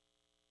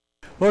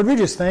Lord, we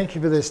just thank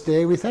you for this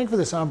day. We thank you for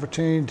this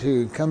opportunity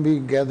to come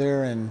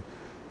together and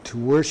to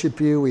worship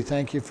you. We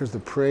thank you for the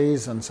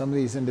praise on some of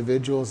these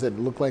individuals that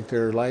look like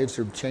their lives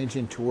are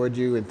changing toward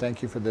you, and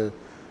thank you for the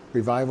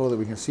revival that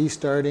we can see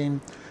starting.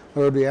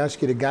 Lord, we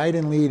ask you to guide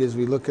and lead as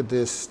we look at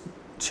this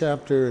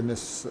chapter in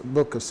this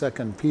book of 2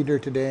 Peter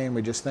today, and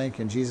we just thank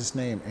you in Jesus'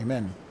 name.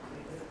 Amen.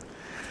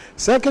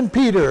 2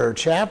 Peter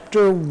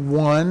chapter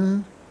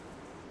 1,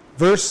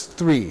 verse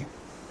 3.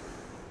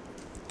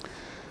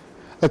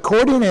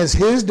 According as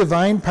his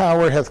divine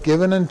power hath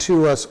given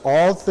unto us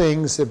all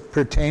things that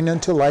pertain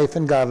unto life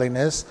and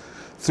godliness,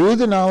 through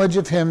the knowledge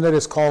of him that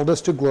has called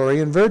us to glory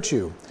and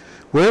virtue,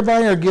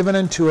 whereby are given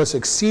unto us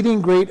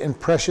exceeding great and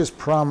precious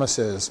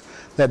promises,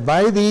 that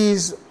by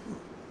these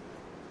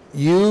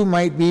you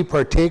might be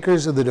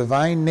partakers of the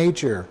divine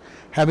nature,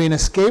 having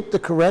escaped the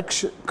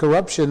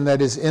corruption that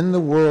is in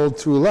the world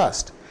through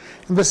lust.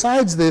 And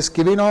besides this,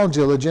 giving all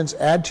diligence,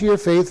 add to your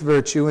faith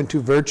virtue, and to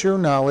virtue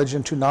knowledge,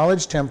 and to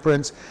knowledge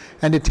temperance,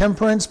 and to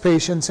temperance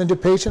patience, and to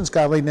patience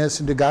godliness,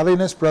 and to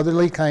godliness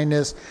brotherly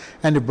kindness,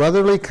 and to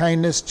brotherly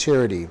kindness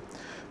charity.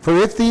 For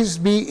if these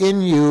be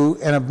in you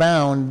and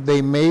abound,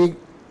 they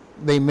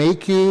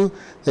make you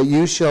that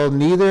you shall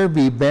neither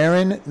be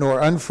barren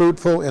nor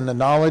unfruitful in the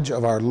knowledge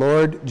of our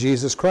Lord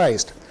Jesus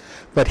Christ.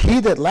 But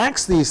he that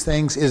lacks these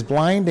things is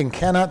blind and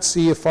cannot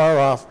see afar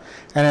off,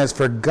 and has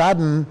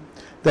forgotten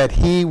that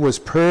he was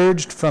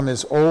purged from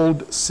his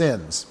old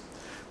sins.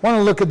 I want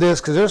to look at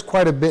this because there's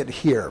quite a bit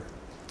here.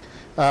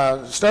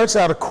 Starts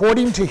out,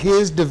 according to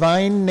his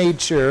divine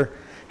nature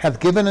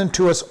hath given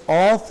unto us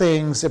all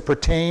things that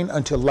pertain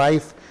unto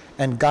life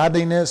and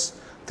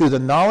godliness, through the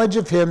knowledge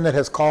of him that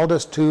has called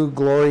us to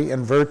glory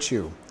and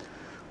virtue.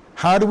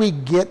 How do we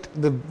get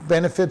the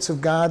benefits of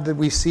God that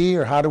we see,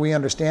 or how do we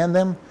understand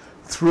them?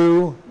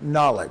 Through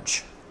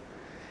knowledge.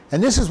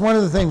 And this is one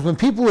of the things, when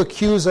people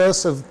accuse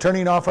us of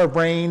turning off our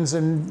brains,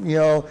 and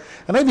and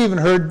I've even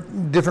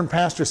heard different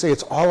pastors say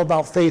it's all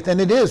about faith,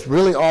 and it is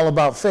really all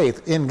about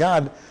faith in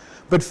God,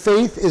 but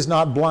faith is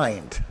not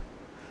blind.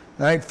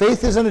 Right?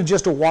 Faith isn't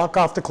just a walk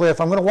off the cliff.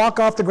 I'm going to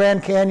walk off the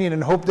Grand Canyon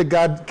and hope that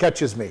God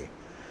catches me.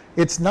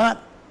 It's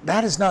not,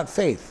 that is not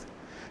faith.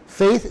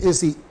 Faith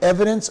is the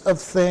evidence of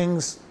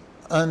things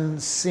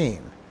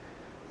unseen.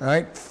 All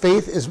right?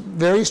 Faith is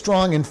very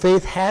strong, and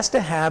faith has to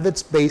have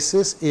its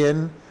basis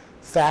in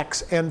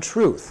facts and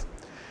truth.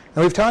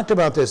 And we've talked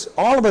about this.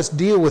 All of us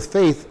deal with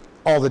faith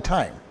all the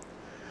time.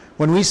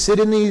 When we sit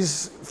in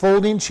these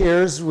folding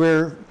chairs,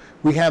 where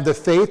we have the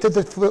faith that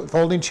the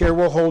folding chair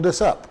will hold us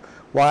up.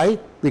 Why?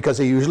 Because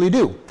they usually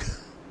do.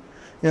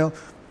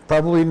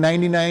 Probably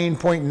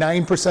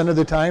 99.9% of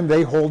the time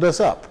they hold us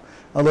up,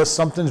 unless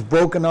something's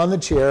broken on the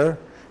chair,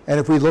 and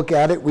if we look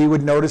at it, we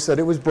would notice that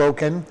it was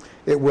broken.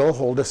 It will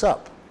hold us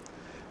up.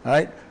 All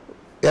right?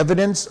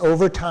 Evidence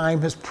over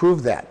time has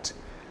proved that.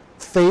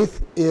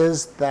 Faith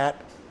is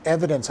that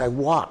evidence. I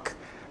walk.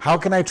 How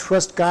can I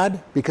trust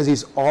God? Because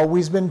he's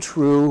always been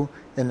true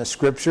in the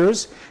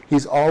scriptures.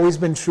 He's always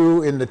been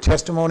true in the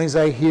testimonies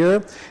I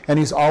hear, and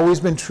he's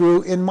always been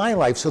true in my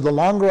life. So the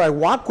longer I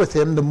walk with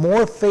him, the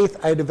more faith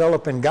I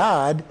develop in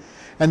God,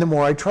 and the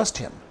more I trust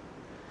him.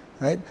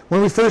 Right?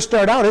 When we first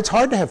start out, it's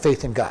hard to have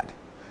faith in God.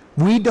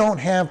 We don't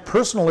have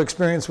personal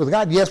experience with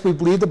God. Yes, we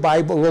believe the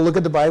Bible. We'll look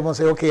at the Bible and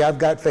say, okay, I've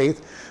got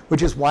faith,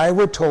 which is why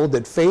we're told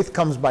that faith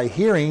comes by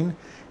hearing,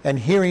 and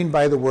hearing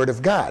by the word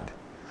of God.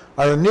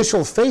 Our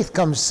initial faith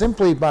comes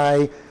simply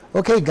by,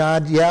 okay,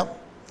 God, yeah,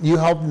 you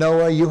helped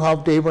Noah, you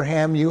helped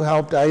Abraham, you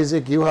helped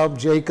Isaac, you helped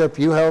Jacob,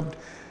 you helped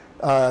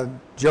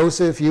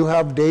Joseph, you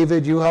helped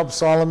David, you helped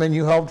Solomon,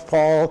 you helped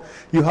Paul,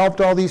 you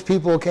helped all these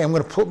people. Okay, I'm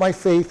going to put my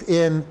faith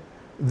in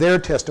their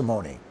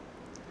testimony.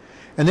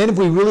 And then if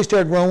we really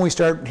start growing, we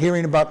start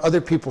hearing about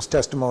other people's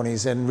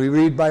testimonies, and we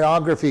read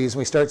biographies, and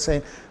we start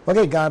saying,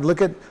 okay, God,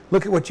 look at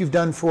what you've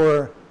done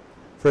for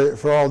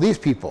all these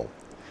people.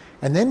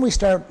 And then we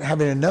start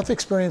having enough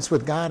experience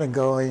with God and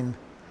going,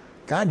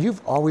 God,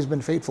 you've always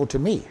been faithful to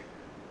me.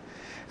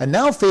 And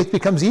now faith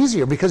becomes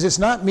easier, because it's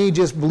not me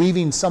just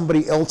believing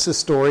somebody else's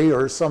story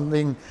or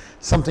something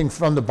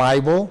from the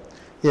Bible.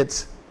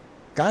 It's,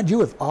 God, you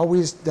have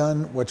always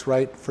done what's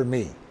right for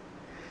me.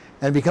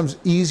 And it becomes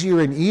easier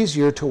and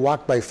easier to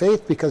walk by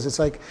faith, because it's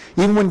like,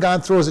 even when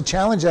God throws a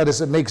challenge at us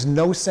that makes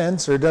no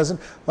sense or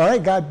doesn't, all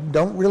right, God,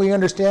 don't really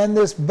understand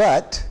this,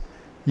 but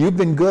you've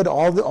been good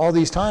all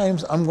these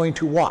times. I'm going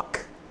to walk.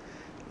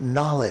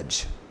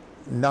 Knowledge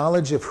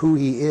of who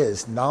he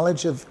is,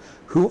 knowledge of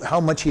how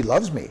much he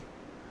loves me.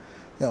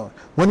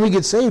 When we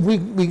get saved,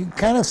 we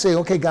kind of say,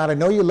 okay, God, I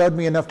know you loved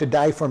me enough to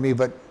die for me,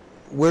 but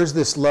where's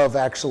this love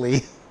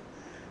actually,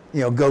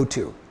 go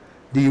to?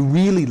 Do you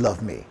really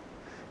love me?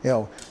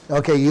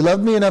 Okay, you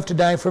love me enough to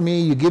die for me.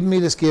 You give me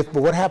this gift,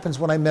 but what happens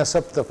when I mess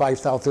up the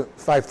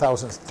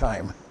 5,000th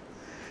time?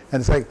 And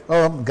it's like,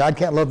 oh, God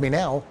can't love me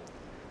now.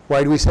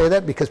 Why do we say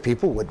that? Because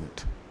people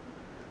wouldn't.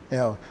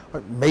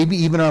 Maybe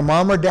even our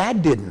mom or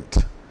dad didn't.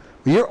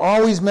 You're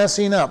always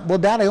messing up. Well,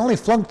 Dad, I only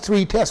flunked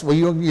 3 tests. Well,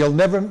 you'll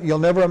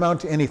never amount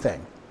to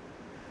anything.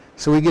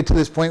 So we get to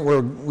this point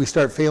where we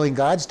start failing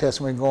God's test,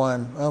 and we're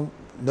going, well,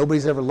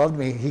 nobody's ever loved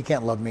me. He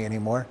can't love me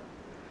anymore.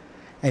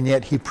 And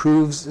yet he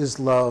proves his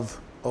love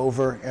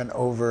over and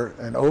over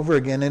and over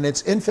again, and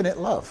it's infinite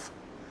love.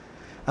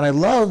 And I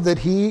love that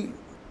he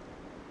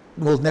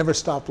will never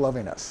stop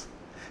loving us.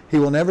 He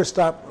will never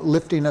stop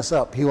lifting us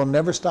up. He will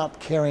never stop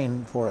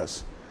caring for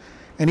us.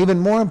 And even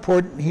more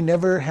important, he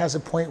never has a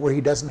point where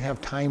he doesn't have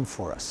time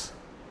for us.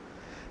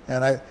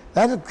 And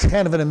that's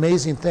kind of an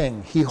amazing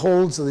thing. He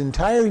holds the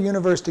entire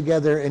universe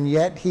together, and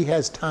yet he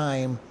has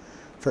time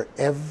for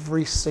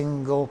every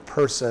single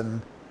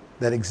person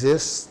that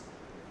exists,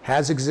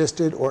 has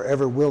existed, or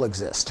ever will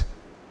exist.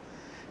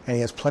 And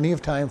he has plenty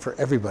of time for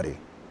everybody.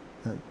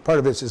 Part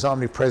of it's his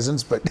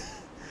omnipresence, but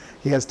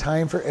he has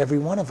time for every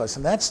one of us.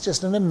 And that's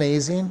just an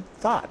amazing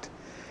thought.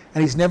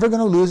 And he's never going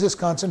to lose his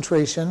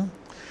concentration.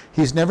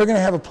 He's never going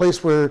to have a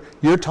place where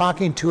you're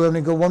talking to him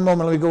and go, one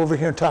moment, let me go over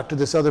here and talk to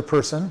this other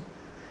person.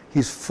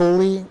 He's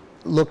fully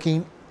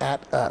looking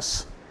at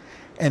us.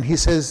 And he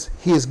says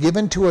he has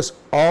given to us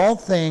all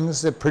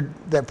things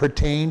that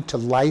pertain to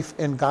life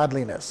and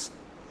godliness.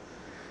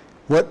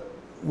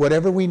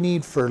 Whatever we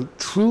need for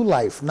true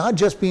life, not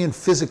just being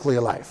physically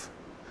alive,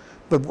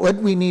 but what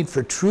we need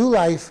for true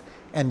life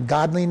and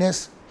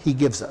godliness, he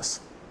gives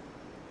us.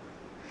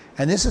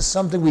 And this is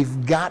something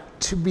we've got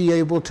to be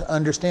able to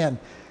understand.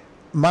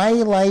 My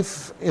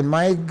life and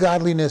my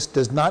godliness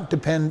does not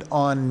depend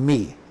on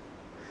me.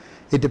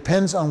 It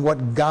depends on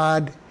what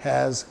God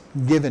has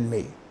given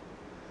me.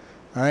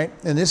 All right?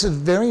 And this is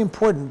very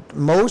important.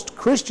 Most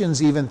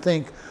Christians even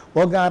think,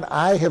 well, God,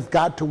 I have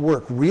got to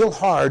work real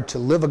hard to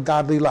live a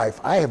godly life.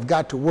 I have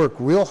got to work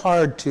real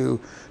hard to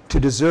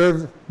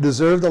deserve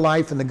the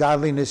life and the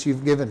godliness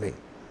you've given me.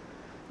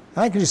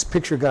 And I can just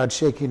picture God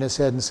shaking his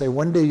head and say,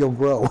 one day you'll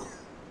grow.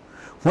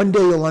 One day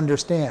you'll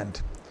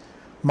understand.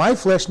 My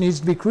flesh needs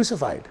to be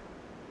crucified.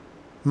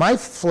 My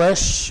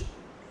flesh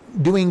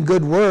doing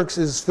good works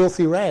is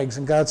filthy rags.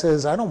 And God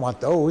says, I don't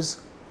want those.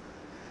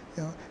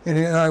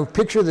 And I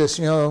picture this,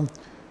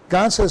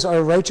 God says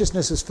our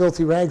righteousness is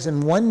filthy rags.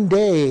 And one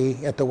day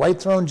at the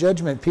white throne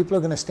judgment, people are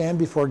going to stand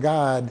before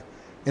God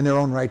in their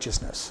own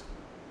righteousness.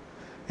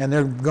 And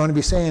they're going to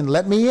be saying,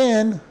 let me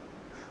in.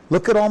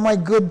 Look at all my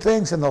good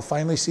things. And they'll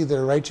finally see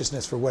their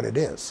righteousness for what it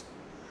is.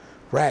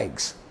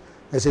 Rags.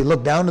 As they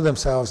look down to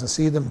themselves and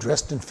see them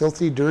dressed in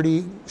filthy,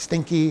 dirty,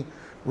 stinky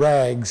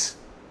rags.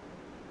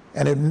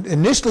 And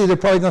initially they're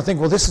probably going to think,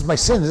 well, this is my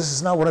sin. This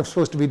is not what I'm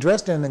supposed to be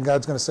dressed in. And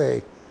God's going to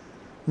say,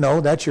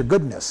 no, that's your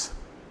goodness.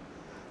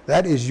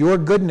 That is your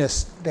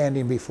goodness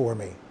standing before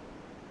me.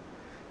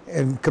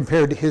 And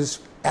compared to his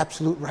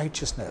absolute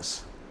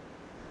righteousness.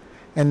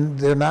 And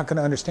they're not going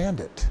to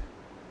understand it.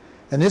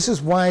 And this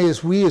is why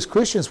as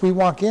Christians, we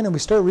walk in and we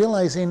start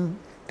realizing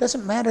it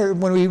doesn't matter.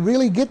 When we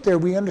really get there,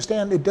 we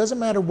understand it doesn't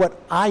matter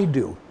what I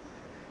do.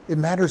 It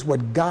matters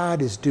what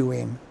God is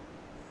doing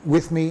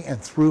with me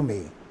and through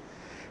me.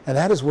 And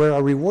that is where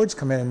our rewards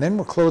come in. And then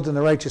we're clothed in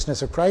the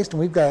righteousness of Christ, and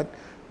we've got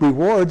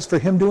rewards for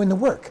him doing the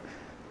work.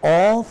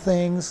 All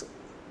things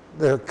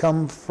that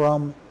come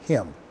from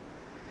him.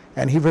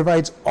 And he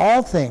provides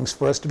all things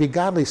for us to be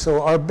godly.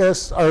 So our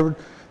best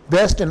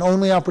and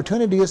only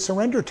opportunity is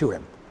surrender to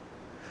him.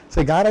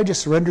 Say, God, I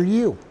just surrender to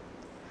you.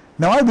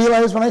 Now I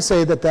realize when I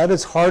say that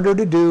is harder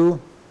to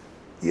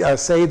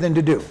say than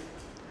to do.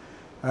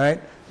 All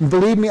right? And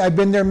believe me, I've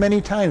been there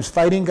many times,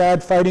 fighting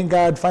God,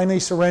 finally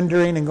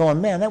surrendering and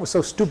going, man, that was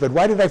so stupid.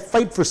 Why did I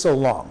fight for so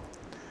long?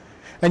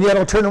 And yet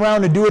I'll turn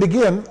around and do it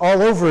again,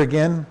 all over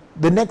again,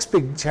 the next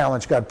big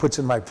challenge God puts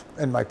in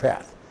my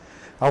path.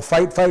 I'll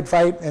fight,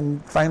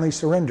 and finally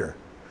surrender.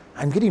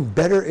 I'm getting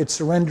better at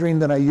surrendering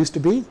than I used to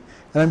be,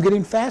 and I'm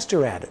getting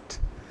faster at it.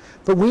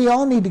 But we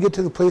all need to get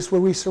to the place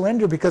where we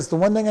surrender, because the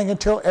one thing I can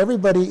tell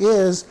everybody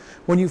is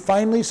when you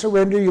finally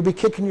surrender, you'll be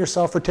kicking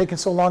yourself for taking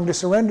so long to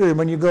surrender. And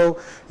when you go,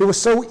 it was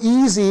so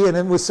easy and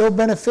it was so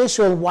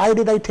beneficial, why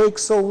did I take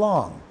so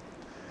long?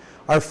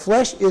 Our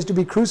flesh is to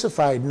be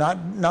crucified,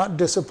 not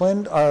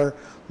disciplined. Our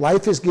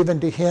life is given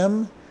to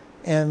him,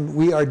 and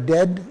we are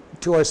dead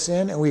to our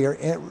sin, and we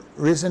are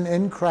risen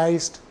in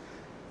Christ,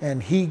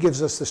 and he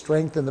gives us the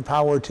strength and the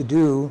power to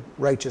do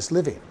righteous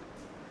living.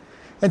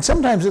 And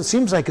sometimes it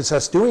seems like it's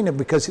us doing it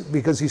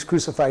because he's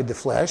crucified the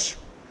flesh,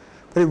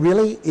 but it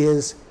really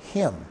is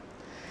him.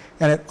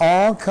 And it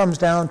all comes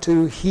down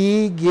to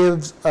he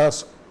gives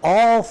us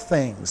all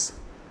things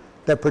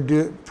that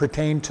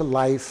pertain to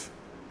life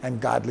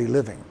and godly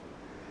living.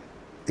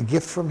 A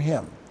gift from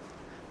him.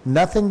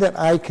 Nothing that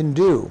I can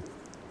do.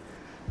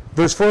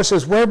 Verse 4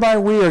 says, whereby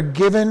we are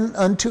given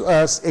unto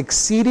us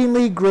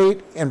exceedingly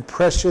great and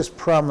precious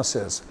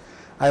promises.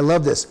 I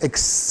love this.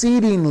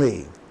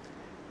 Exceedingly,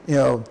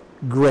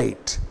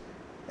 great.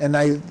 And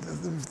I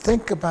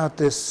think about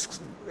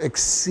this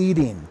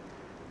exceeding,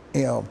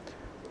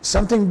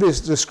 something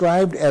that's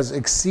described as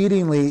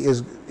exceedingly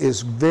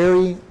is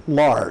very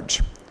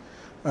large.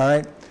 All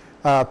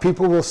right?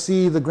 People will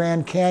see the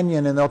Grand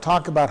Canyon and they'll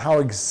talk about how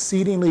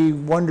exceedingly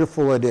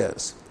wonderful it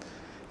is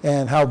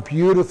and how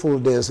beautiful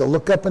it is. They'll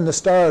look up in the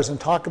stars and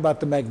talk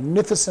about the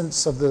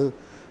magnificence of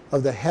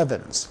the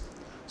heavens,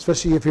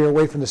 especially if you're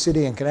away from the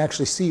city and can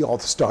actually see all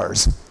the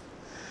stars.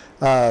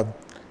 But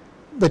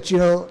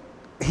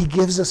he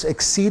gives us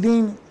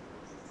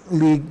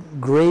exceedingly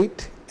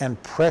great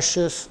and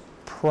precious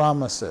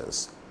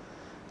promises.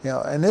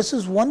 And this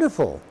is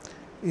wonderful.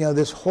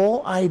 This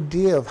whole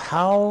idea of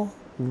how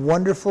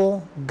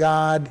wonderful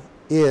God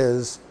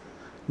is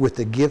with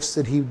the gifts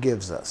that he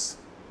gives us.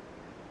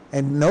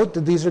 And note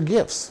that these are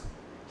gifts.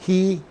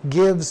 He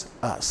gives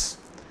us.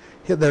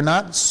 They're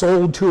not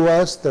sold to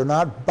us. They're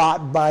not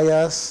bought by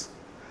us.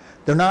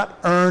 They're not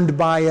earned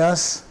by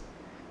us.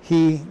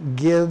 He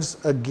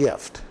gives a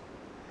gift.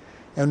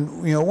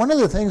 And one of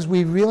the things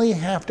we really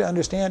have to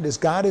understand is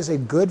God is a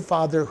good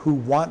father who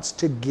wants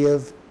to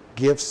give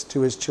gifts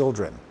to his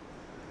children.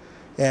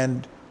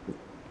 And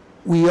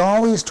we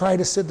always try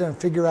to sit there and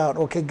figure out,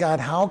 okay, God,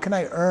 how can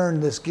I earn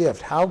this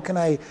gift? How can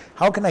I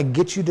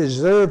get you to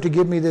deserve to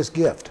give me this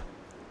gift?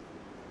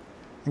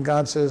 And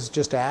God says,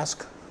 just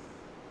ask.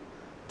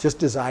 Just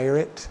desire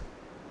it.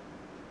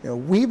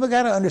 We've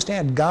got to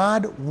understand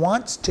God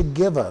wants to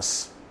give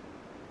us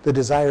the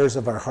desires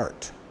of our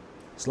heart.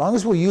 As long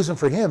as we use them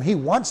for him, he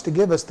wants to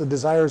give us the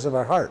desires of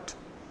our heart.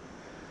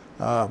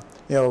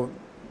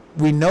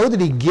 We know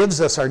that he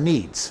gives us our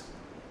needs.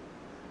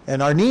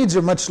 And our needs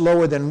are much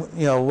lower than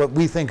what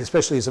we think,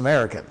 especially as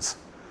Americans.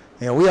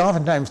 We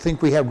oftentimes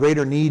think we have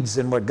greater needs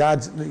than what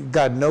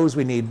God knows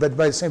we need. But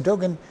by the same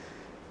token,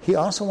 he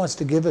also wants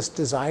to give us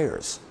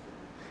desires.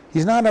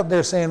 He's not up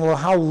there saying, well,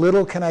 how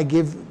little can I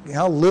give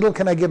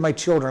my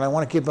children? I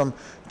want to keep them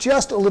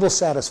just a little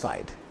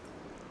satisfied.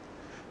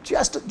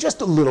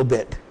 Just a little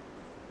bit.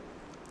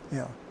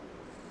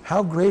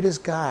 How great is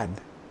God?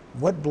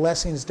 What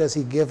blessings does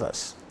he give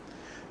us?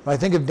 When I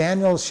think of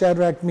Daniel,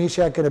 Shadrach,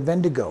 Meshach, and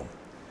Abednego,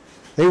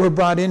 they were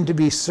brought in to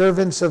be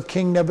servants of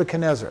King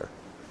Nebuchadnezzar,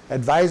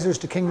 advisors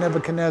to King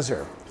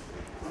Nebuchadnezzar.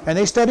 And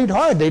they studied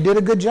hard. They did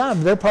a good job.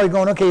 They're probably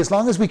going, okay, as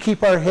long as we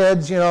keep our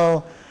heads,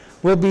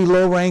 we'll be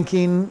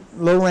low-ranking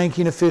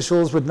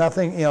officials with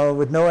nothing,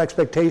 with no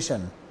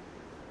expectation.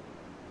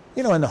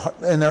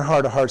 In their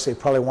heart of hearts, they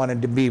probably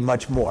wanted to be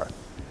much more.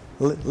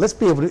 Let's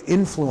be able to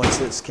influence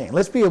this king.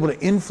 Let's be able to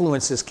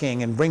influence this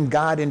king and bring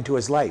God into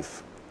his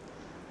life.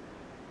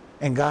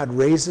 And God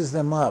raises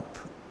them up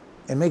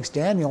and makes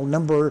Daniel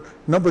number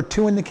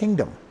 2 in the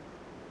kingdom.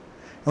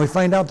 And we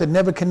find out that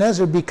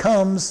Nebuchadnezzar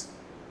becomes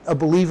a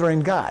believer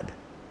in God.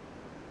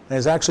 And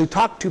is actually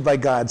talked to by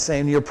God,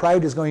 saying, your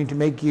pride is going to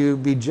make you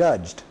be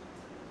judged.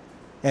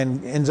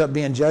 And ends up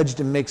being judged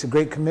and makes a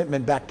great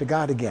commitment back to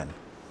God again.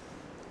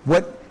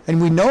 And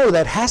we know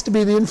that has to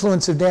be the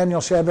influence of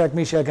Daniel, Shadrach,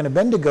 Meshach, and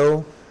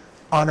Abednego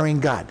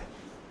honoring God.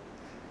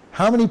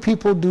 How many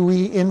people do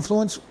we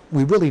influence?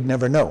 We really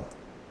never know.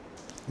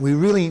 We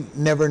really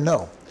never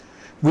know.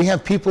 We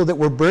have people that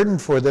we're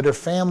burdened for that are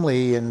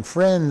family and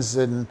friends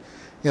and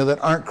that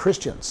aren't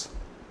Christians.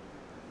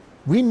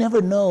 We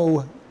never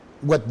know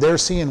what they're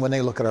seeing when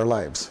they look at our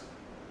lives.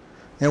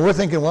 And we're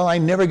thinking, well,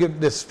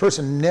 this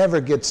person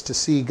never gets to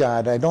see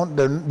God.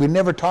 We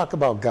never talk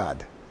about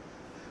God.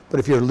 But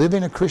if you're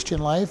living a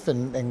Christian life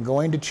and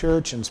going to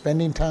church and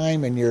spending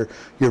time and your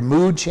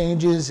mood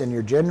changes and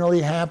you're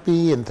generally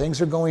happy and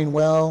things are going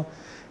well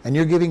and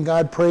you're giving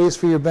God praise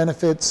for your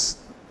benefits,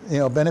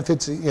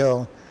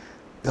 they'll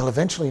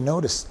eventually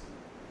notice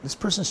this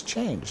person's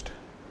changed.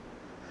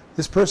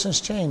 This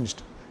person's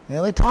changed.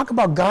 They talk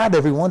about God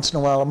every once in a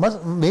while.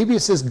 Maybe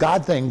it's this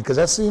God thing because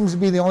that seems to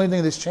be the only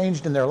thing that's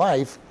changed in their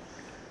life.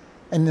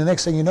 And the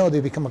next thing you know,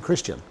 they become a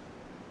Christian.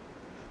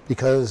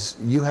 Because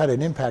you had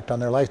an impact on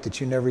their life that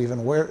you never even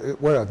aware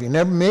of.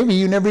 Maybe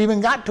you never even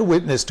got to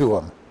witness to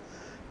them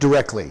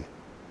directly.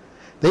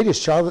 They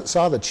just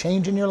saw the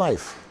change in your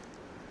life.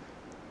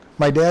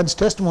 My dad's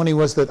testimony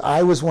was that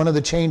I was one of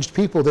the changed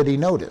people that he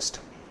noticed.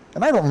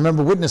 And I don't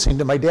remember witnessing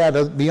to my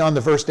dad beyond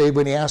the first day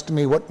when he asked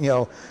me what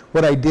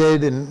I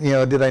did and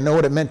did I know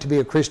what it meant to be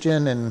a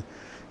Christian, and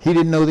he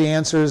didn't know the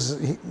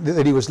answers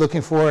that he was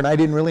looking for, and I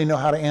didn't really know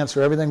how to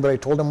answer everything, but I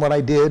told him what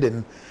I did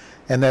and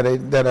that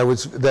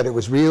it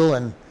was real,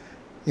 and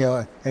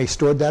and he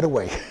stored that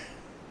away.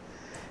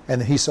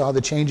 And he saw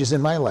the changes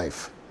in my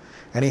life.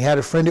 And he had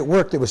a friend at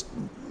work that was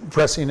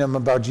pressing him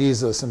about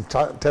Jesus and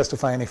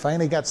testifying. He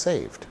finally got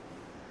saved.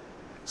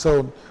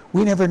 So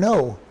we never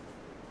know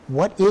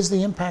what is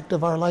the impact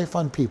of our life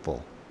on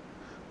people.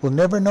 We'll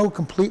never know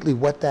completely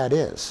what that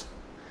is.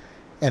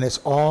 And it's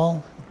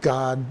all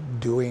God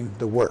doing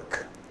the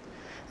work.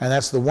 And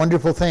that's the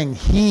wonderful thing.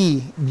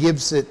 He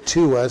gives it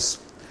to us.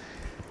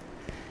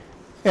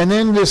 And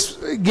then this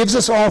gives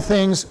us all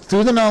things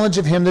through the knowledge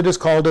of him that has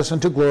called us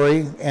unto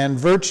glory and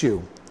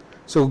virtue.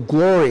 So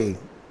glory,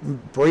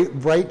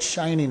 bright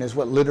shining is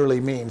what literally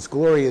means.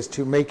 Glory is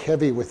to make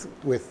heavy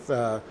with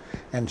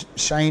and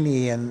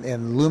shiny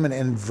and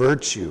luminous and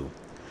virtue.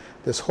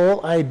 This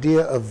whole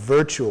idea of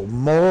virtue,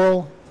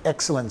 moral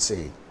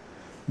excellency,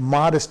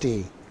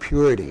 modesty,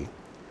 purity.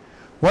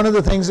 One of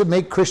the things that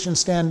make Christians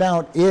stand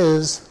out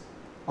is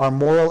our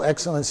moral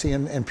excellency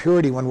and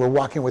purity when we're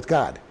walking with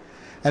God.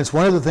 And it's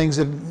one of the things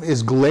that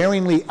is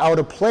glaringly out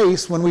of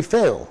place when we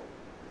fail,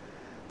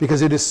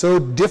 because it is so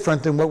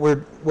different than what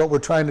we're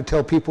trying to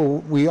tell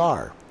people we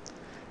are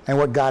and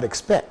what God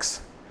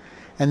expects.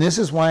 And this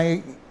is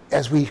why,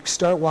 as we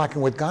start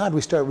walking with God,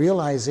 we start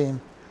realizing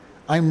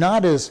I'm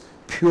not as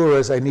pure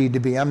as I need to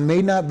be. I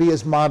may not be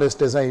as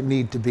modest as I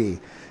need to be.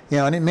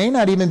 And it may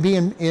not even be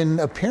in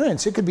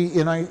appearance. It could be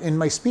in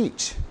my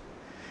speech.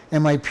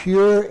 Am I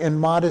pure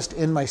and modest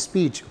in my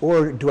speech?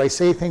 Or do I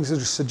say things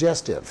that are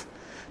suggestive?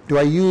 Do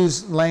I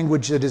use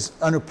language that is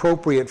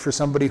inappropriate for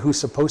somebody who's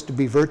supposed to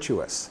be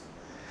virtuous?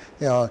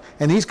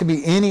 And these could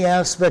be any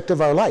aspect of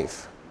our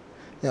life.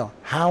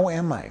 How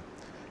am I?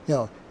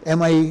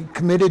 Am I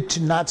committed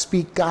to not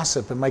speak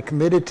gossip? Am I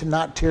committed to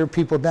not tear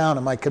people down?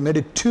 Am I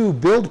committed to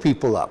build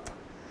people up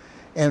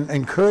and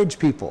encourage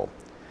people?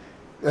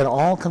 It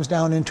all comes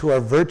down into our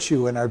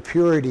virtue and our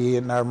purity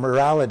and our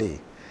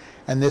morality.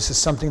 And this is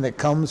something that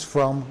comes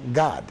from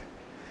God.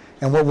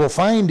 And what we'll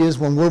find is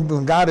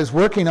when God is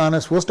working on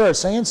us, we'll start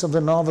saying something,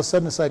 and all of a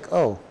sudden it's like,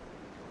 oh,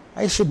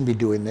 I shouldn't be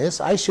doing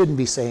this. I shouldn't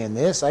be saying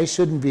this. I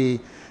shouldn't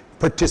be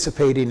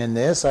participating in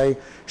this. I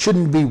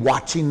shouldn't be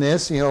watching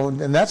this.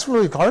 And that's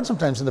really hard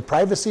sometimes in the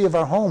privacy of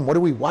our home. What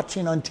are we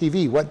watching on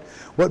TV?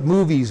 What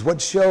movies? What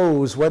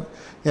shows? What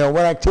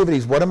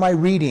activities? What am I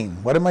reading?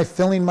 What am I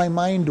filling my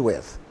mind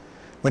with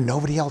when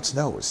nobody else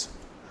knows?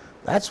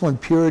 That's when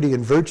purity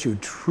and virtue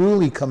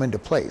truly come into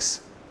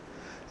place.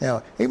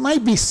 It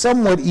might be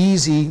somewhat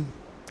easy,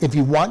 if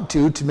you want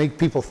to make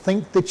people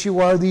think that you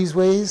are these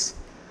ways.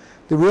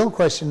 The real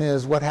question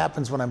is, what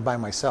happens when I'm by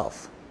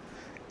myself?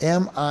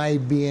 Am I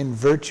being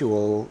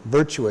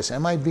virtuous?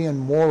 Am I being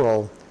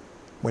moral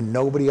when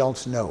nobody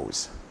else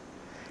knows?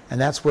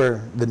 And that's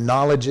where the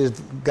knowledge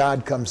of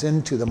God comes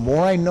into. The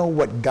more I know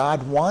what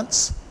God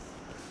wants,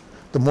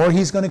 the more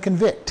he's going to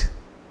convict.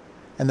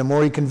 And the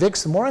more he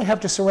convicts, the more I have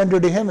to surrender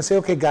to him and say,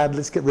 okay, God,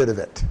 let's get rid of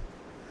it.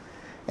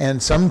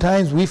 And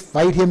sometimes we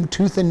fight him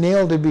tooth and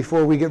nail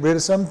before we get rid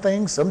of some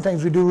things.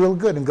 Sometimes we do real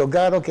good and go,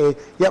 God, okay,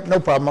 yep, no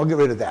problem, I'll get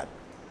rid of that.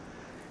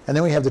 And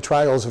then we have the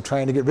trials of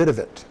trying to get rid of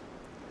it.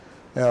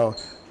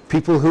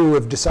 People who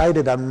have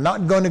decided, I'm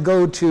not going to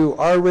go to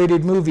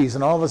R-rated movies,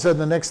 and all of a sudden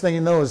the next thing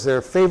you know is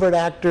their favorite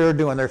actor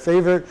doing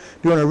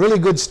a really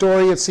good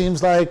story, it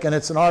seems like, and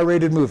it's an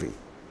R-rated movie.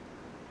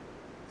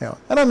 And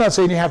I'm not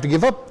saying you have to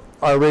give up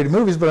R-rated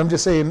movies, but I'm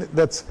just saying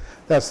that's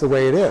the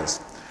way it is.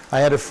 I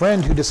had a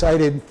friend who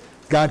decided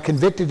God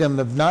convicted him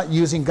of not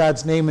using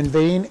God's name in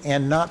vain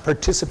and not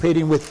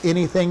participating with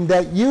anything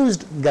that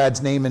used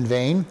God's name in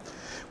vain.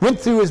 Went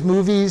through his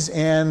movies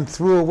and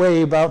threw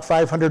away about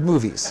 500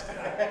 movies.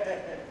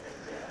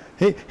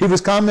 He was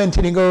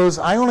commenting, he goes,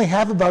 I only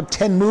have about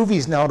 10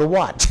 movies now to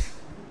watch.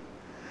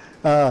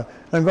 I'm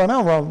going,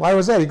 oh, well, why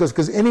was that? He goes,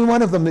 because any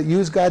one of them that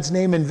used God's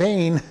name in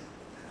vain,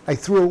 I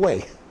threw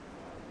away.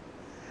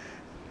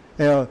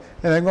 And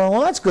I'm going,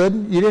 well, that's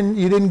good. You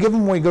didn't give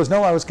them away. He goes,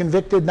 no, I was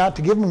convicted not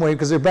to give them away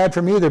because they're bad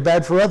for me, they're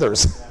bad for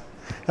others.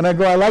 And I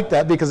go, I like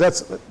that because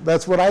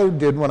that's what I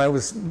did when I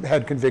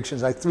had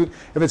convictions.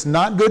 If it's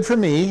not good for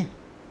me,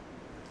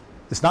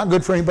 it's not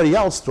good for anybody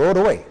else, throw it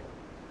away.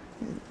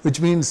 Which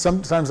means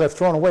sometimes I've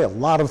thrown away a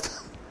lot of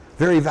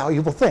very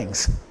valuable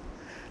things.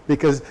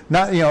 Because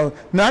not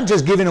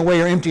just giving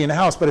away or emptying a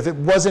house, but if it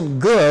wasn't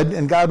good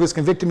and God was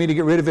convicting me to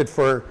get rid of it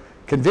for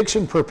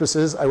conviction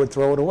purposes, I would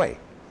throw it away.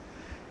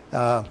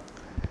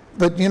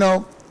 But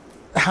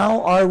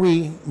how are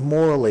we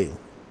morally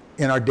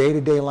in our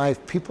day-to-day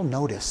life? People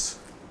notice,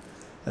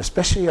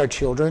 especially our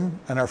children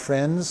and our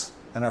friends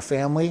and our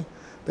family.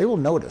 They will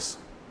notice.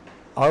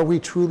 Are we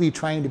truly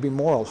trying to be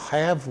moral?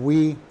 Have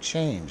we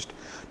changed?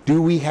 Do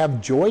we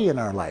have joy in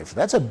our life?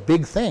 That's a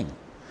big thing.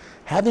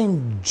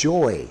 Having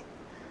joy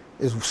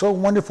is so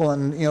wonderful,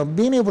 and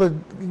being able to,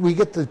 we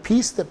get the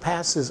peace that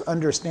passes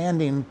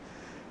understanding,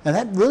 and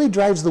that really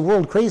drives the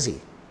world crazy.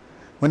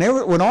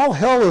 When all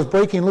hell is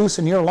breaking loose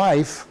in your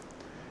life,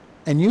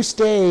 and you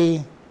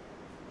stay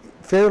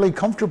fairly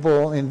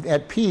comfortable and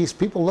at peace,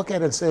 people look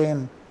at it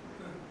saying,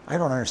 I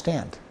don't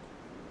understand.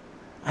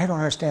 I don't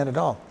understand at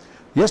all.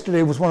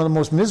 Yesterday was one of the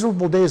most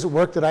miserable days at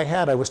work that I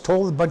had. I was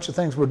told a bunch of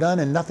things were done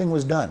and nothing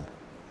was done.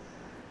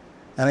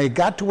 And I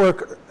got to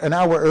work an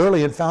hour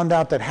early and found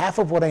out that half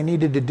of what I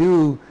needed to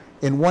do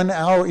in 1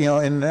 hour,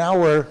 in an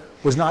hour,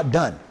 was not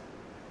done.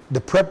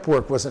 The prep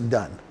work wasn't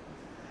done.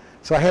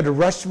 So I had to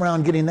rush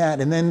around getting that.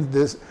 And then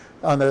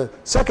on the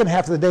second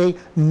half of the day,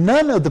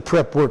 none of the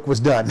prep work was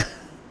done.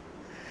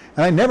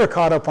 And I never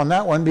caught up on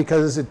that one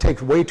because it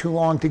takes way too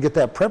long to get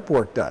that prep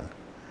work done.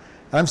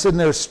 And I'm sitting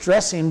there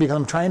stressing because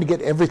I'm trying to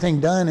get everything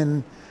done,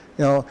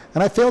 and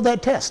I failed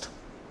that test.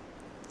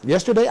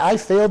 Yesterday, I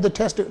failed the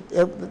test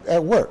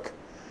at work.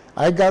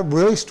 I got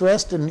really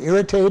stressed and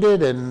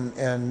irritated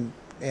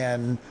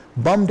and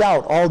bummed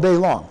out all day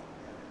long.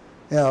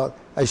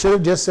 I should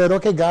have just said,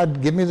 okay,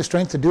 God, give me the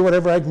strength to do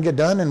whatever I can get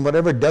done, and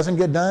whatever doesn't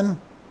get done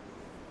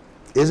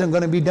isn't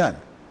going to be done.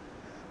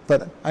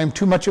 But I'm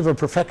too much of a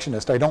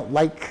perfectionist. I don't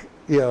like,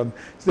 it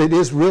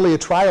is really a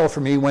trial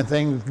for me when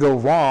things go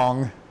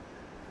wrong,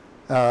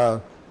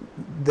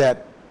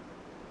 that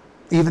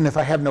even if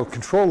I have no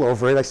control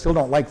over it, I still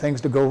don't like things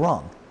to go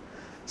wrong.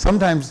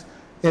 Sometimes,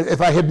 if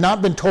I had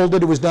not been told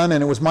that it was done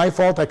and it was my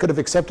fault, I could have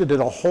accepted it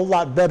a whole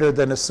lot better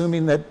than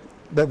assuming that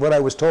that what I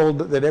was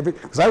told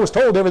because I was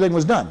told everything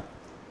was done.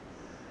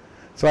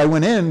 So I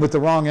went in with the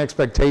wrong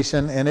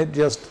expectation, and it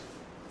just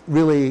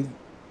really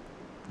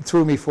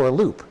threw me for a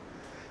loop.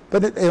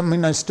 But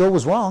I still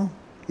was wrong.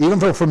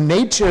 Even from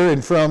nature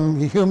and from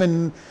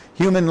human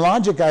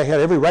logic, I had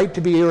every right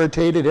to be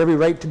irritated, every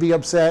right to be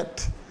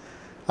upset.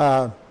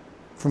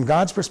 From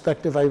God's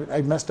perspective,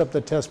 I messed up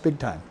the test big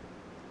time.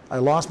 I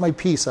lost my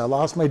peace. I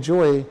lost my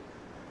joy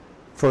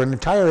for an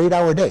entire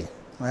 8-hour day.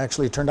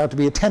 Actually, it turned out to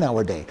be a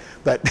 10-hour day.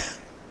 But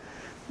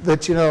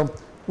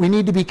we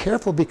need to be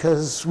careful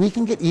because we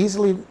can get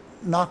easily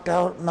knocked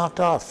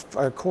off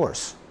our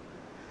course.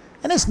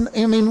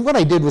 And what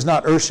I did was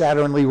not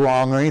earth-shatteringly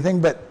wrong or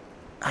anything, but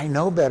I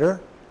know better.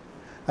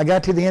 I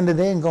got to the end of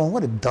the day and going,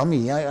 what a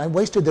dummy. I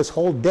wasted this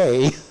whole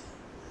day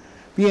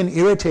being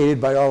irritated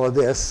by all of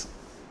this.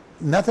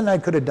 Nothing I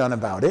could have done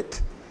about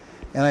it.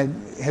 And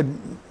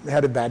I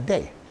had a bad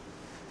day.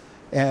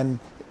 And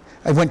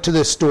I went to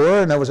this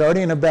store, and I was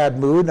already in a bad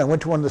mood. And I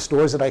went to one of the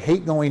stores that I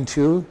hate going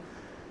to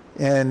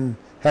and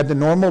had the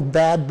normal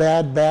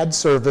bad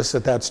service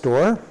at that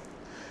store.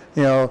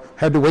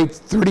 Had to wait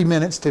 30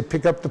 minutes to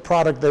pick up the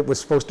product that was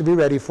supposed to be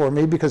ready for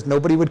me because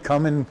nobody would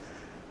come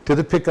to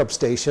the pickup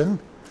station.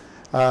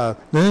 Then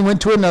I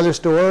went to another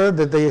store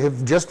that they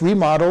have just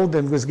remodeled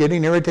and was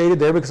getting irritated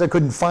there because I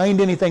couldn't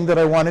find anything that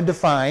I wanted to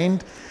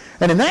find.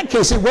 And in that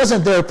case, it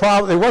wasn't their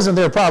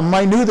problem.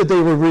 I knew that they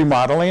were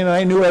remodeling, and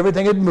I knew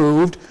everything had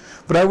moved,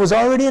 but I was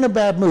already in a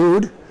bad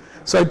mood.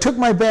 So I took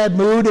my bad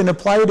mood and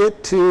applied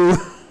it to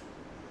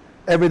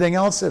everything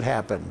else that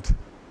happened.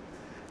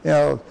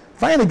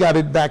 Finally got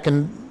it back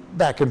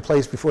in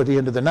place before the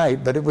end of the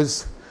night, but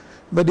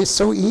it's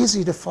so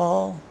easy to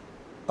fall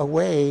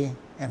away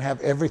and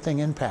have everything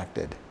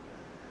impacted.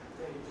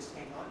 Yeah, you just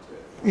hang on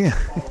to it. Yeah.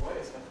 Fall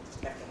away, so you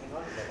just have to hang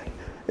on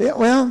to it. Yeah,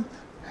 well,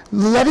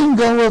 letting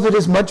go of it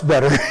is much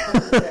better.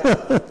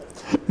 Yeah.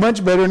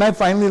 Much better, and I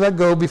finally let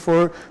go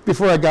before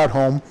I got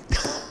home.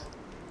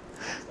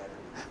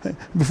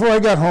 Before I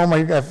got home,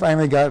 I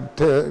finally got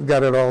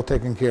it all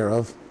taken care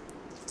of.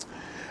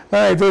 All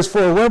right, verse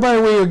 4, whereby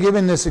we are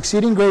given this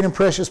exceeding great and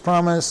precious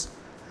promise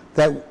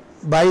that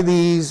by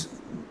these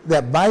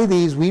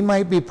we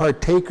might be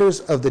partakers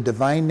of the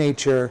divine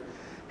nature,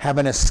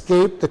 having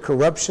escaped the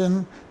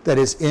corruption that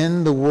is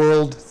in the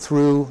world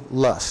through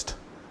lust.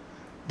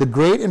 The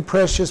great and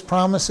precious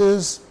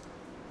promises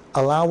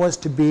allow us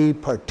to be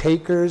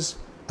partakers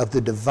of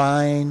the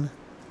divine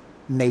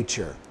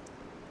nature.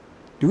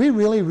 Do we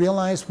really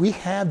realize we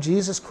have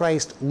Jesus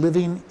Christ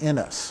living in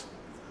us?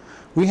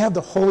 We have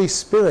the Holy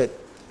Spirit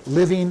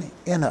living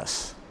in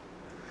us.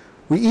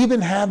 We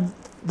even have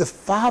the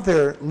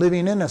Father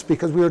living in us,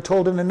 because we were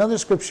told in another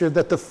scripture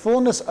that the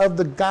fullness of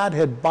the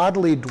Godhead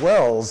bodily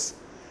dwells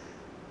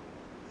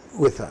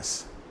with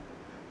us.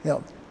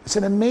 It's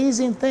an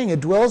amazing thing.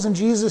 It dwells in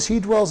Jesus. He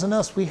dwells in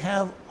us. We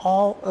have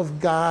all of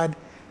God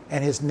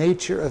and His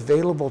nature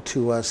available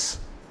to us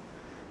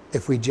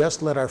if we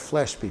just let our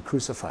flesh be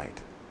crucified.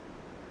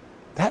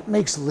 That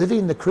makes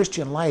living the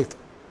Christian life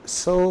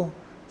so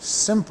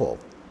simple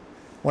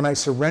when I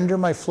surrender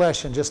my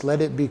flesh and just let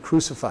it be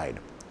crucified.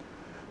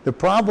 The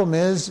problem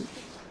is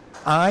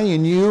I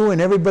and you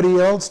and everybody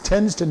else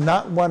tends to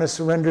not want to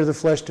surrender the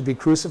flesh to be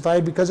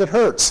crucified because it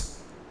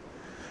hurts.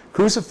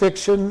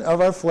 Crucifixion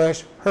of our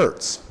flesh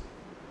hurts.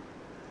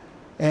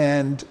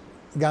 And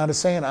God is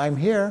saying, I'm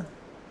here.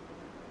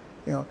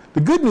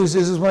 The good news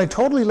is when I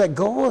totally let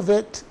go of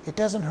it, it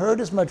doesn't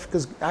hurt as much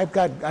because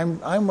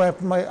I'm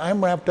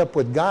wrapped up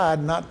with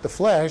God, not the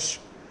flesh.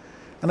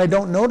 And I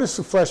don't notice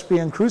the flesh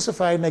being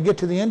crucified, and I get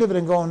to the end of it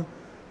and going,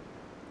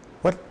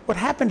 what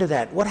happened to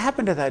that? What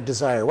happened to that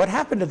desire? What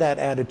happened to that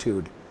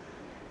attitude?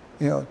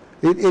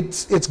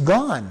 It's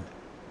gone.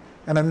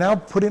 And I'm now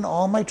putting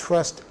all my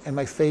trust and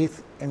my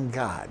faith in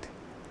God.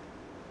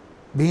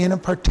 Being a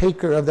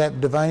partaker of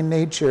that divine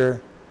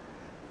nature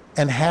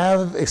and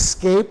have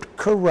escaped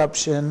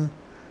corruption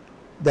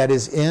that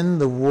is in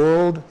the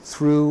world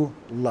through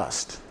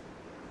lust.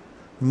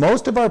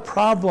 Most of our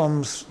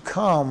problems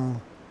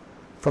come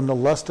from the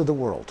lust of the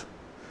world.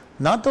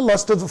 Not the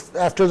lust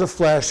after the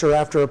flesh or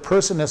after a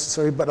person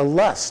necessarily, but a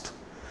lust.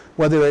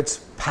 Whether it's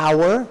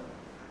power,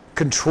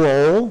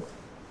 control.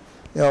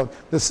 The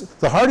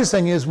hardest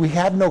thing is we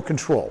have no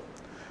control.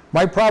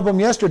 My problem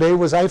yesterday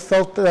was I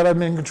felt that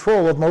I'm in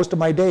control of most of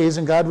my days,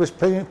 and God was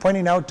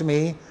pointing out to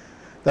me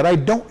that I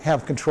don't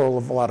have control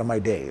of a lot of my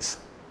days.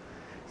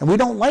 And we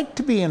don't like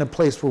to be in a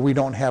place where we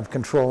don't have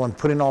control and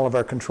putting all of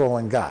our control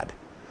in God.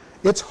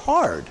 It's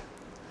hard.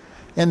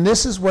 And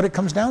this is what it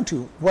comes down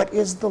to. What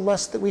is the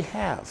lust that we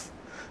have?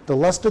 The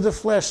lust of the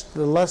flesh,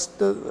 the lust,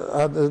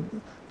 the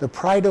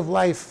pride of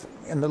life,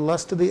 and the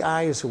lust of the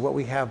eyes are what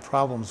we have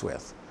problems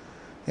with.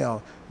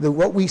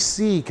 What we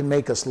see can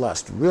make us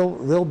lust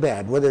real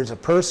bad, whether it's a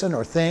person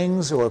or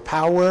things or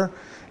power,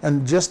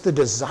 and just the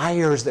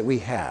desires that we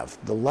have.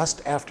 The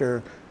lust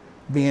after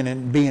being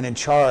in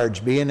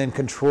charge, being in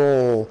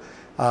control,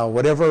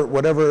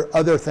 whatever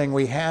other thing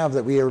we have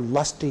that we are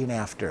lusting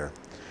after.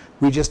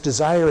 We just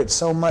desire it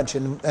so much,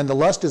 and the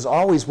lust is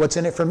always what's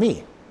in it for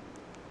me.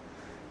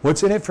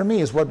 What's in it for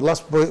me is what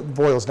lust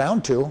boils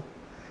down to.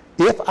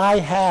 If I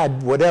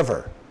had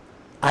whatever,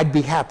 I'd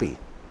be happy.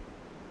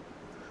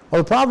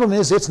 Well, the problem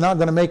is it's not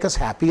going to make us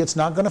happy. It's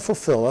not going to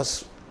fulfill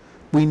us.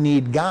 We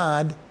need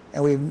God,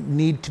 and we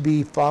need to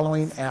be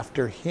following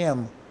after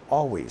Him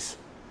always.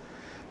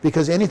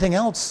 Because anything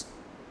else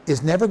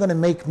is never going to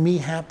make me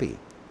happy.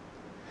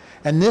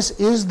 And this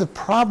is the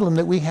problem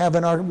that we have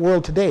in our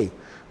world today.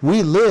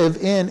 We live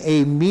in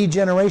a me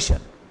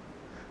generation.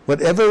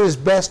 Whatever is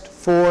best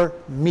for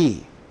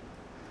me.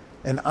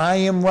 And I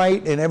am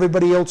right and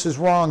everybody else is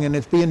wrong. And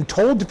it's being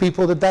told to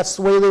people that that's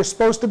the way they're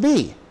supposed to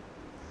be.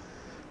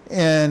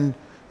 And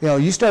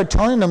you start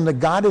telling them that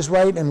God is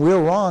right and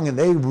we're wrong, and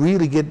they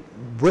really get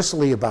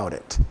bristly about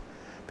it.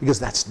 Because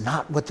that's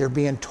not what they're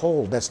being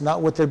told. That's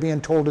not what they're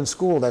being told in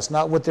school. That's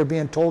not what they're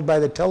being told by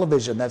the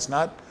television. That's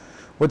not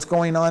what's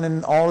going on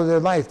in all of their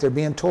life. They're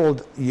being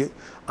told,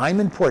 I'm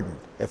important.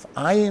 If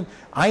I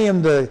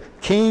am the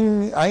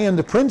king, I am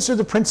the prince or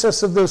the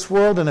princess of this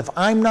world, and if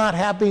I'm not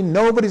happy,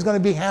 nobody's going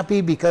to be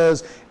happy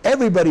because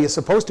everybody is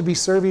supposed to be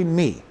serving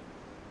me.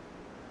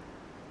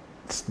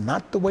 It's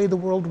not the way the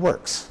world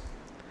works.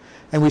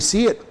 And we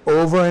see it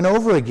over and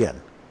over again.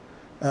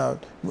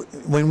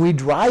 When we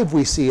drive,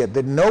 we see it,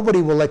 that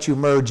nobody will let you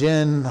merge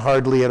in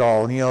hardly at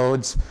all.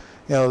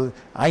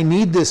 I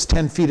need this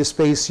 10 feet of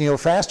space,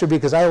 faster,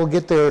 because I will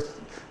get there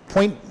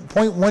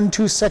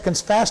 0.12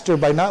 seconds faster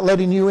by not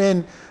letting you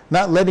in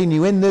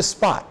this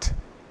spot.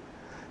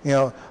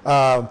 I'm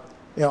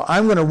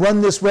going to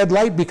run this red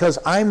light because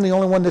I'm the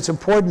only one that's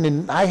important,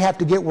 and I have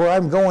to get where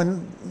I'm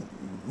going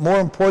more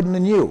important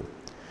than you.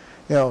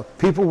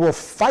 People will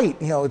fight.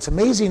 It's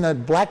amazing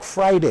at Black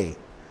Friday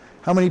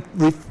how many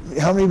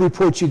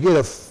reports you get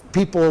of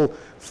people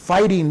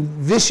fighting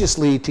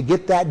viciously to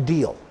get that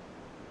deal.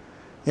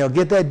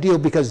 Get that deal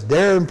because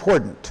they're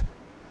important.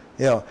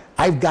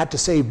 I've got to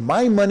save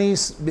my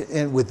monies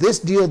with this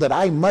deal that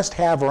I must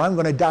have, or I'm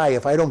going to die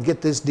if I don't get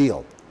this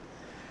deal.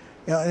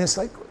 And it's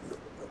like,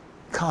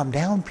 calm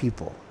down,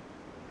 people.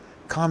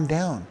 Calm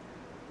down.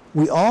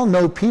 We all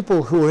know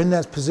people who are in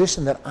that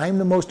position that I'm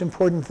the most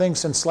important thing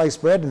since sliced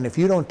bread, and if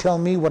you don't tell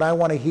me what I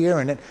want to hear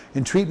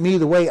and treat me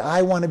the way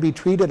I want to be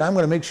treated, I'm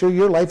going to make sure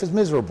your life is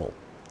miserable.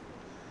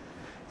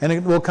 And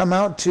it will come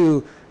out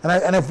to,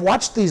 and I've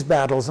watched these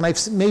battles, and I've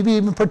maybe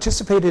even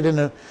participated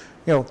in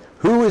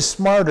who is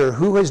smarter,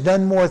 who has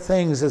done more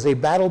things as they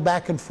battle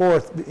back and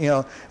forth.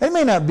 It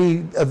may not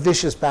be a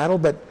vicious battle,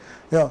 but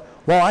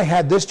well, I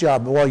had this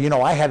job.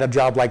 Well, I had a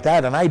job like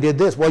that, and I did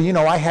this. Well,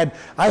 I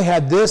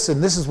had this,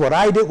 and this is what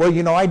I did.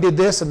 Well, I did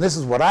this, and this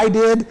is what I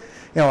did.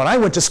 And I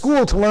went to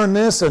school to learn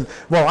this, and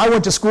well, I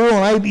went to school,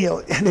 and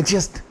and it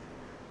just,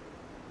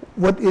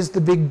 what is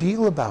the big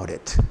deal about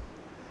it?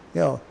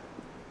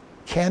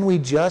 Can we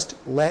just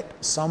let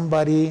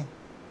somebody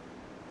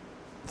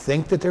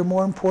think that they're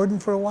more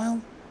important for a while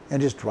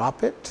and just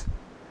drop it?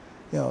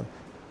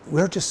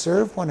 We're to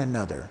serve one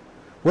another.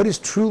 What is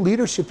true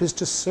leadership is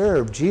to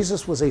serve.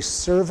 Jesus was a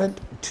servant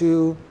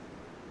to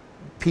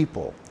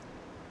people,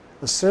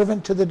 a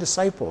servant to the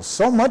disciples.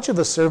 So much of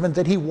a servant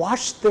that he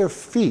washed their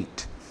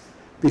feet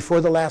before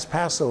the last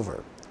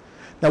Passover.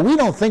 Now, we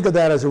don't think of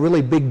that as a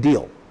really big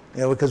deal,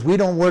 because we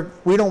don't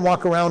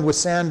walk around with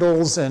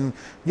sandals and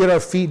get our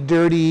feet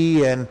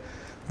dirty.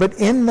 But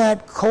in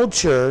that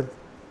culture,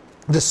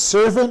 the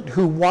servant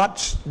who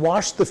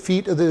washed the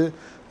feet of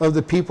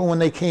the people when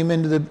they came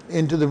into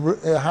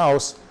the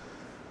house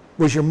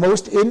was your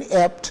most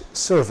inept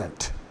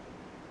servant.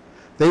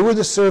 They were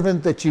the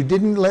servant that you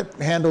didn't let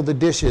handle the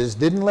dishes,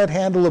 didn't let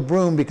handle a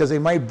broom because they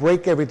might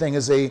break everything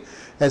as they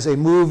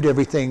moved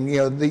everything.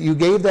 That you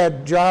gave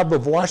that job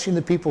of washing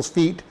the people's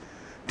feet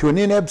to an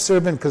inept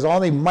servant because all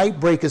they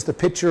might break is the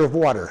pitcher of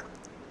water.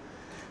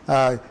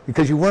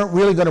 Because you weren't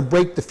really going to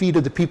break the feet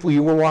of the people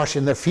you were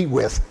washing their feet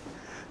with.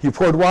 You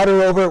poured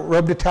water over it,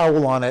 rubbed a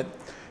towel on it,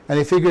 and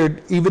they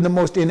figured even the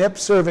most inept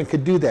servant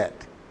could do that.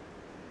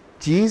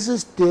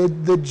 Jesus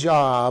did the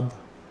job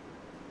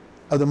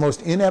of the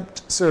most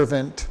inept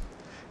servant,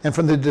 and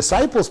from the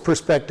disciples'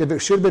 perspective, it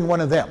should have been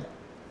one of them.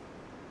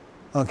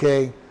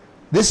 Okay?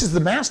 This is the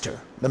master.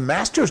 The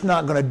master's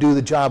not going to do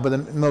the job of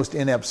the most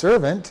inept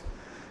servant.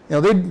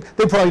 They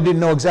probably didn't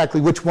know exactly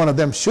which one of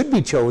them should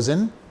be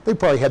chosen. They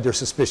probably had their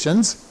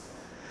suspicions.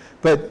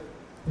 But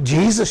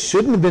Jesus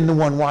shouldn't have been the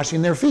one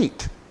washing their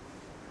feet.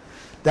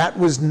 That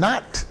was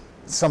not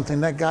something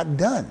that got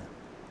done.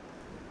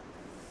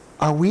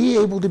 Are we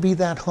able to be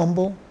that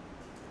humble?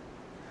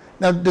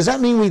 Now, does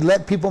that mean we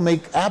let people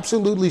make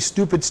absolutely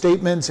stupid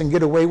statements and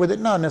get away with it?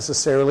 Not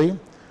necessarily.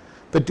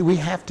 But do we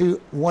have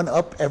to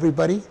one-up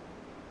everybody?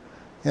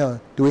 Do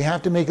we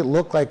have to make it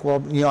look like,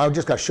 well, I've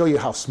just got to show you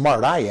how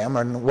smart I am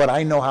and what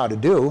I know how to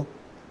do?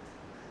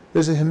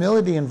 There's a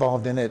humility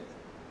involved in it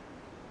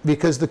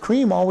because the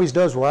cream always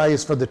does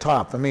rise for the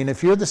top. I mean,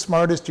 if you're the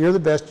smartest, you're the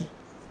best,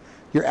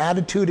 your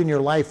attitude in your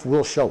life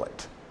will show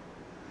it.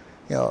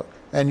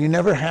 And you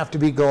never have to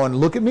be going,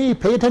 look at me,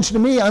 pay attention to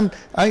me, I'm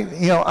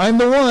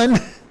the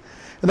one.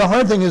 And the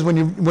hard thing is when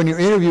you're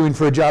interviewing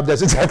for a job,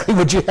 that's exactly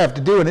what you have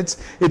to do. And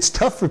it's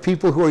tough for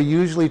people who are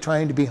usually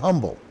trying to be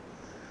humble.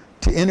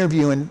 to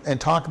interview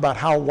and talk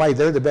about why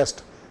they're the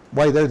best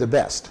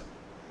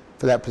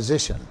for that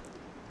position.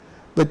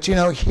 But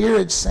here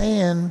it's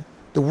saying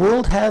the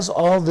world has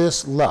all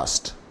this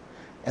lust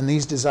and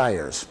these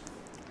desires.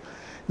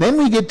 Then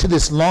we get to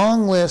this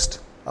long list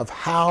of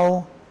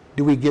how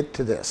do we get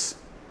to this.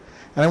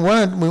 And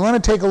we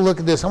want to take a look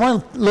at this. I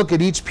want to look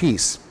at each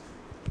piece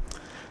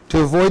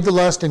to avoid the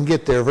lust and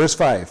get there. Verse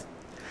 5.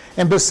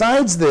 And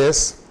besides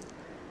this,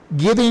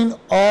 giving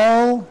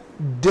all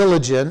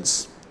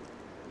diligence,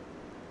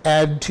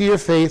 add to your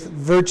faith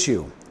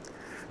virtue.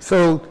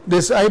 So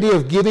this idea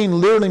of giving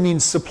literally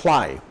means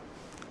supply.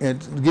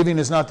 And giving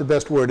is not the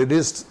best word. It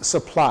is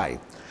supply.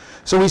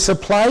 So we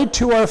supply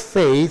to our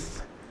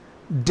faith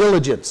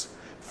diligence.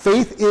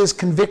 Faith is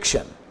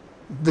conviction.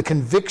 The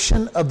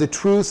conviction of the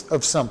truth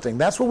of something.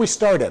 That's where we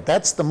start at.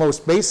 That's the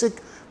most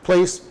basic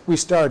place we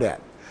start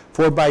at.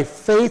 For by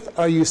faith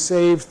are you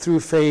saved through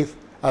faith,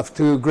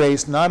 through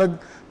grace, not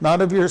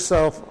of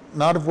yourself,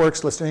 not of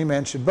works, lest any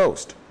man should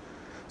boast.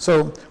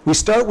 So we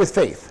start with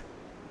faith.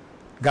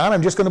 God,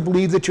 I'm just going to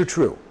believe that you're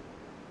true.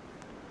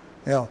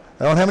 I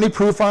don't have any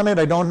proof on it.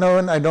 I don't know,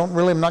 and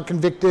I'm not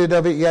convicted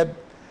of it yet.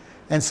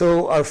 And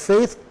so our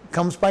faith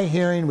comes by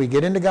hearing. We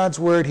get into God's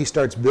word. He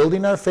starts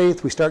building our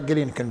faith. We start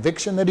getting a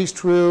conviction that he's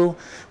true.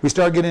 We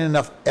start getting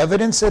enough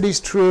evidence that he's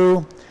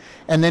true.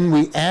 And then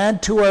we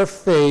add to our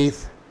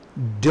faith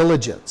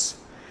diligence.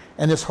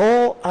 And this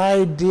whole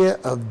idea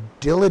of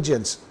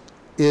diligence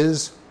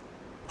is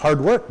hard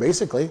work,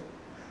 basically.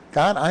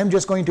 God, I'm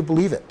just going to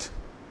believe it.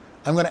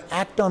 I'm going to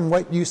act on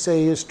what you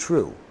say is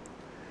true.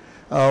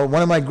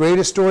 One of my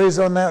greatest stories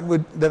on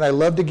that I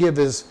love to give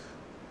is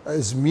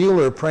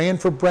Mueller praying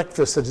for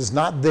breakfast that is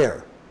not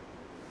there.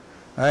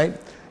 All right?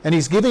 And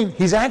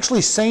he's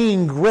actually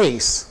saying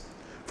grace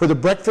for the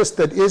breakfast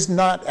that is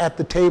not at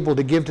the table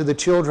to give to the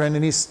children.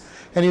 And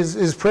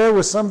his prayer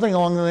was something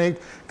along the line,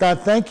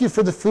 God, thank you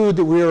for the food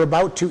that we are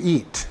about to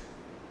eat,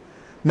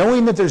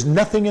 knowing that there's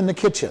nothing in the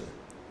kitchen.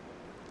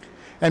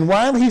 And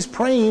while he's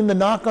praying, the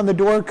knock on the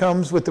door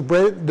comes with the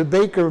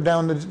baker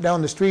down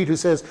the street who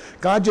says,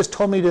 God just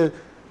told me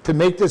to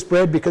make this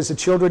bread because the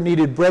children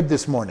needed bread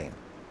this morning.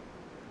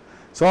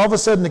 So all of a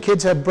sudden the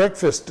kids had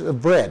breakfast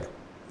of bread.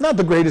 Not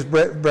the greatest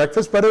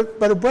breakfast, but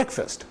a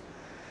breakfast.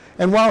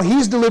 And while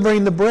he's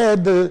delivering the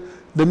bread, the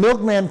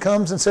milkman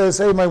comes and says,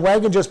 hey, my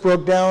wagon just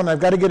broke down. I've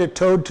got to get it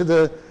towed to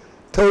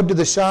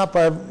the shop.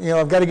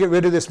 I've got to get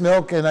rid of this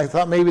milk, and I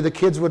thought maybe the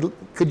kids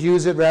could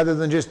use it rather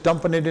than just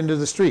dumping it into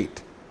the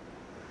street.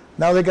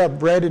 Now they got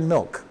bread and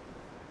milk.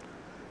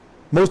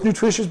 Most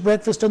nutritious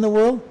breakfast in the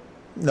world?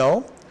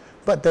 No,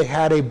 but they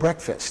had a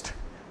breakfast.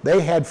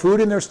 They had food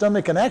in their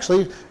stomach, and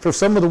actually, for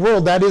some of the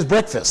world, that is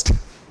breakfast.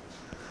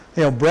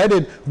 Bread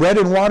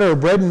and water or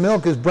bread and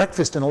milk is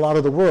breakfast in a lot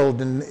of the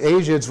world. In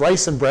Asia, it's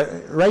rice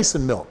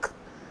and milk.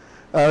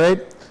 All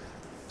right?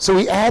 So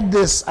we add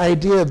this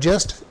idea of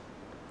just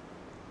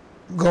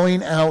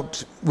going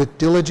out with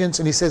diligence,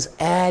 and he says,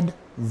 add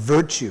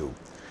virtue.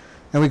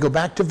 And we go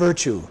back to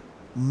virtue.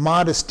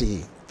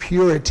 Modesty,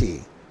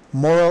 purity,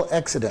 moral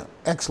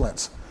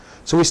excellence.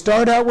 So we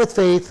start out with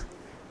faith,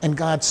 and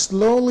God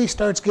slowly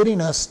starts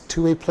getting us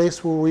to a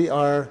place where we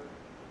are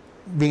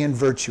being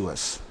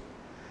virtuous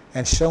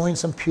and showing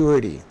some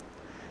purity.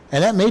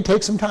 And that may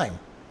take some time.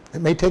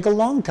 It may take a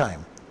long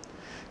time.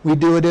 We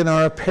do it in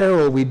our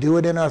apparel, we do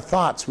it in our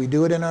thoughts, we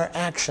do it in our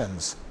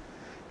actions.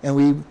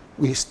 And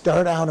we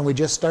start out and we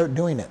just start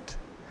doing it.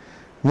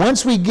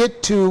 Once we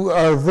get to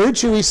our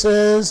virtue, he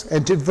says,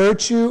 and to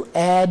virtue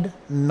add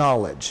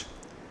knowledge.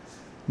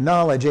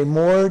 Knowledge, a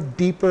more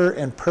deeper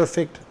and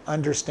perfect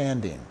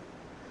understanding.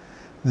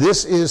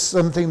 This is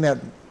something that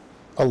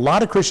a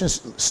lot of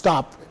Christians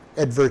stop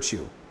at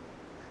virtue.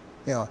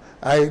 They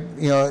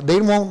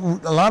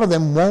won't. A lot of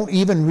them won't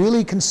even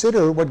really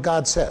consider what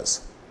God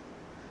says,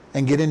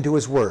 and get into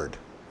His Word.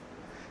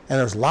 And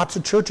there's lots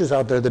of churches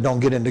out there that don't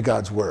get into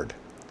God's Word,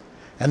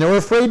 and they're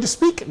afraid to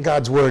speak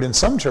God's Word in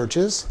some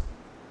churches,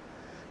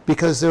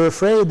 because they're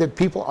afraid that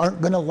people aren't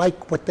going to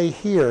like what they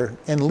hear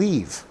and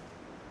leave.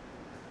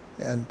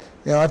 And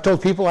I've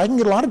told people I can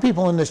get a lot of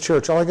people in this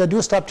church. All I got to do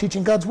is stop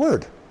teaching God's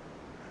Word.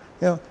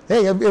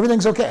 Hey,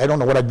 everything's okay. I don't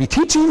know what I'd be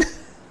teaching.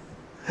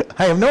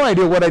 I have no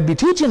idea what I'd be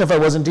teaching if I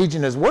wasn't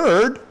teaching His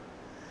Word.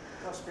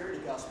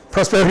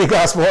 Prosperity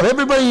gospel.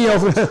 Everybody,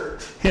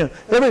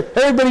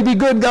 everybody be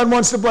good. God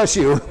wants to bless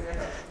you.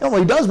 Well,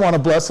 He does want to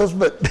bless us,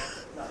 but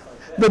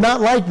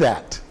not like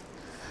that.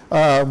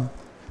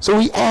 So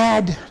we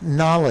add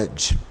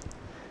knowledge,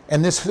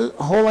 and this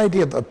whole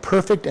idea of a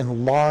perfect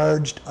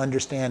enlarged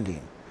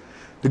understanding.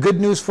 The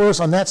good news for us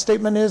on that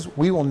statement is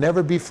we will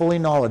never be fully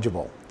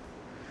knowledgeable.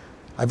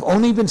 I've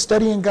only been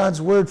studying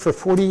God's Word for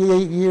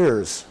 48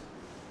 years.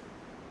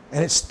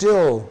 And it's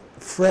still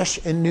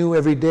fresh and new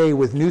every day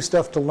with new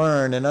stuff to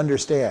learn and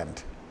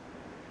understand.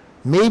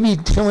 Maybe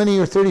 20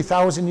 or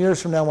 30,000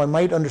 years from now, I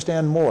might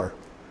understand more.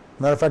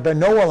 Matter of fact, I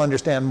know I'll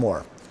understand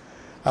more.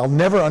 I'll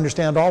never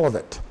understand all of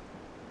it.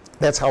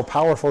 That's how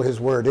powerful His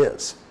Word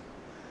is.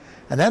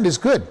 And that is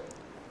good.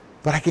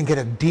 But I can get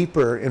a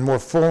deeper and more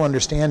full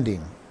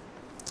understanding.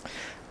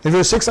 In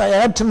verse 6, I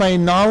add to my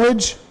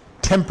knowledge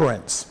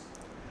temperance.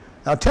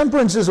 Now,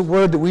 temperance is a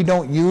word that we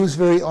don't use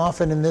very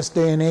often in this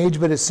day and age,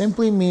 but it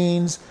simply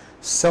means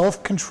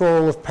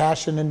self-control of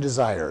passion and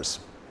desires.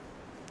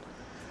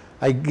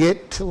 I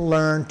get to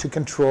learn to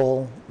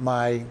control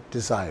my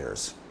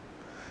desires.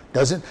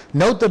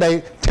 Note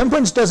that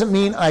temperance doesn't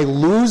mean I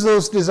lose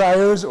those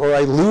desires or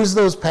I lose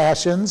those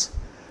passions.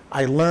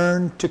 I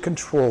learn to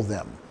control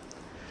them.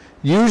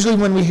 Usually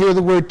when we hear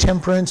the word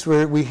temperance,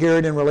 we hear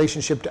it in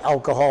relationship to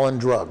alcohol and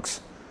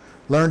drugs.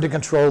 Learn to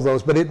control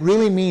those. But it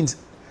really means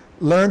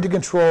learn to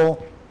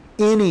control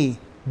any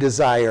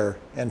desire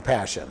and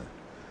passion,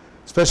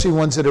 especially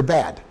ones that are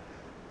bad.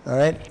 All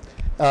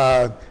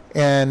right?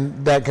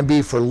 And that can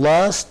be for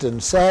lust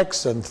and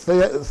sex and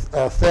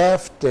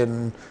theft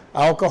and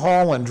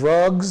alcohol and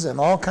drugs and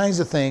all kinds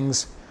of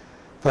things.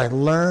 But I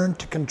learn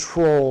to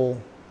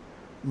control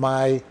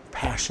my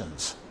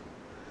passions.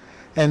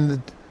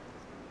 And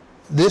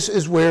this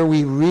is where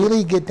we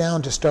really get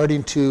down to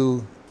starting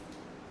to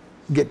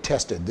get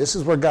tested. This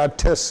is where God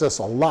tests us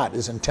a lot,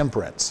 is in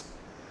temperance.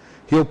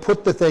 He'll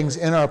put the things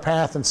in our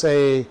path and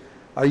say,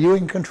 are you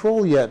in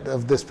control yet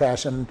of this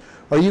passion?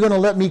 Are you going to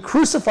let me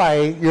crucify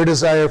your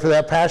desire for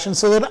that passion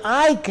so that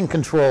I can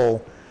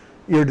control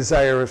your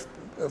desire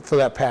for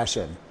that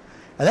passion?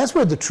 And that's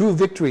where the true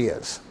victory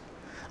is.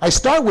 I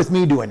start with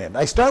me doing it.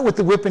 I start with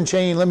the whip and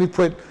chain. Let me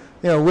put,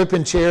 whip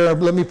and chair.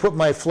 Let me put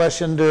my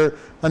flesh under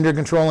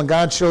control. And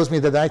God shows me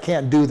that I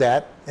can't do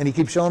that. And he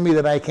keeps showing me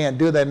that I can't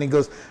do that. And he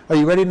goes, are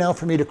you ready now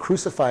for me to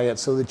crucify it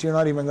so that you're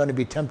not even going to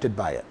be tempted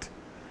by it?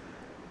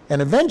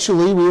 And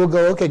eventually we will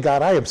go, okay,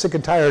 God, I am sick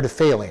and tired of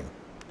failing.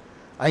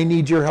 I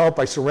need your help.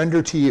 I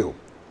surrender to you.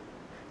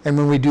 And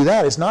when we do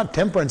that, it's not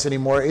temperance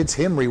anymore. It's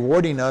him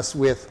rewarding us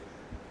with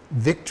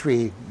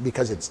victory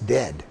because it's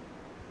dead.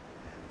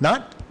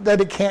 Not that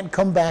it can't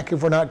come back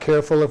if we're not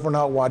careful, if we're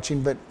not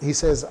watching, but he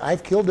says,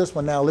 I've killed this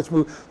one now. Let's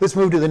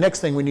move to the next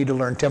thing we need to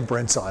learn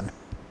temperance on.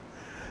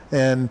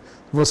 And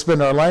we'll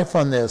spend our life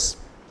on this.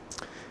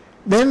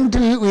 Then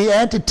we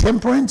add to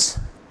temperance,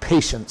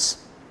 patience.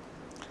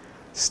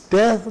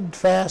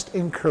 Steadfast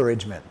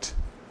encouragement,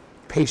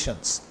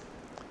 patience.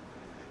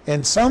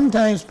 And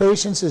sometimes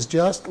patience is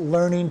just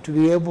learning to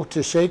be able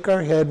to shake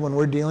our head when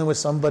we're dealing with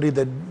somebody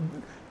that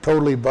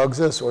totally bugs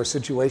us or a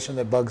situation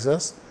that bugs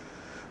us.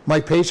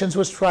 My patience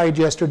was tried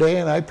yesterday,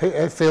 and I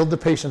failed the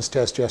patience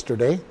test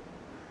yesterday.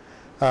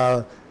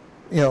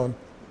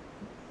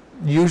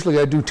 Usually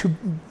I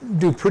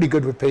do pretty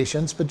good with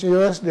patience, but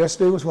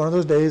yesterday was one of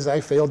those days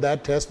I failed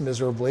that test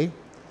miserably.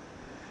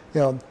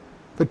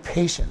 But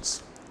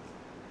patience.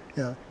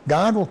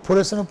 God will put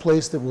us in a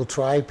place that will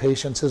try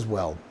patience as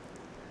well.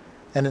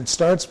 And it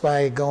starts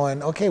by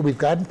going, okay, we've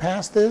gotten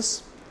past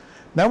this.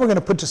 Now we're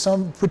going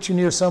to put you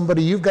near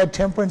somebody. You've got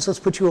temperance. Let's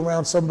put you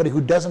around somebody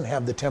who doesn't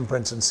have the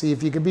temperance and see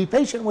if you can be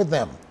patient with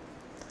them.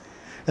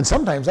 And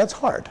sometimes that's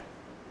hard.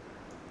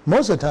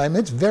 Most of the time,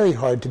 it's very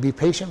hard to be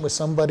patient with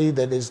somebody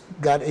that has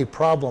got a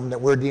problem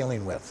that we're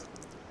dealing with.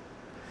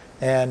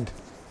 And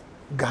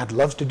God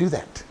loves to do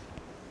that.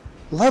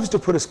 Loves to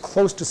put us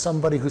close to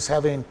somebody who's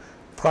having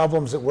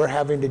problems that we're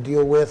having to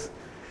deal with,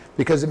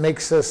 because it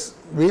makes us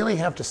really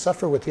have to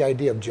suffer with the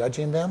idea of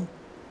judging them.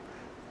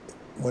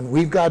 When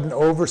we've gotten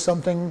over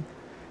something,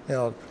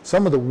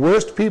 some of the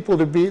worst people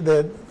to be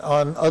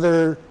on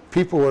other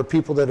people are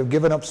people that have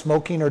given up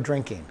smoking or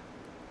drinking,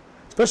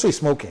 especially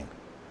smoking.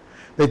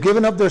 They've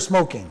given up their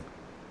smoking,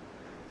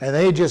 and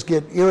they just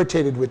get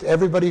irritated with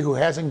everybody who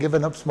hasn't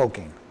given up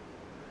smoking.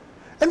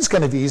 And it's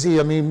kind of easy.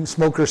 I mean,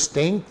 smokers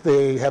stink.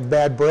 They have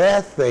bad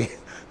breath.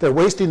 They're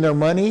wasting their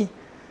money.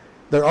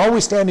 They're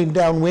always standing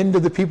downwind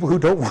of the people who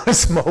don't want to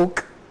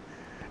smoke.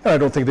 And I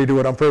don't think they do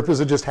it on purpose.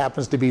 It just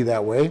happens to be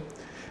that way.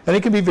 And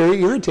it can be very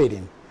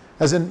irritating.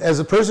 As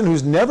a person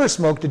who's never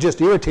smoked, it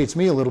just irritates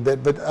me a little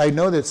bit. But I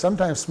know that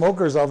sometimes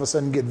smokers all of a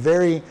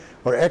sudden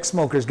or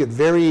ex-smokers get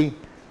very,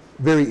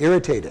 very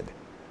irritated.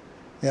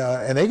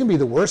 And they can be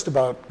the worst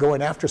about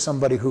going after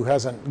somebody who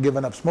hasn't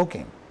given up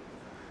smoking.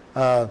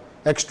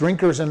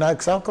 Ex-drinkers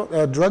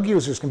and drug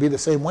users can be the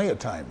same way at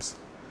times.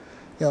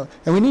 And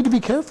we need to be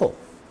careful.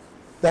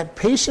 That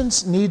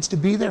patience needs to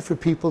be there for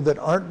people that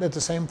aren't at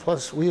the same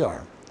place we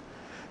are.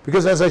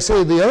 Because as I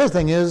say, the other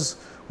thing is,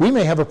 we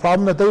may have a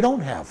problem that they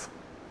don't have.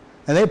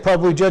 And they're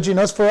probably judging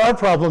us for our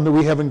problem that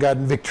we haven't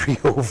gotten victory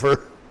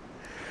over.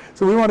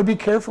 So we want to be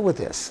careful with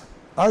this.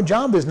 Our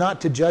job is not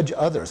to judge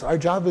others. Our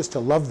job is to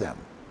love them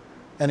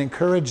and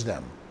encourage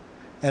them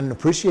and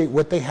appreciate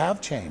what they have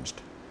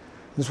changed.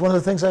 It's one of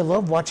the things I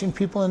love watching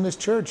people in this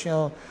church.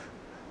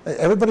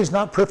 Everybody's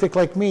not perfect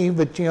like me,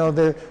 but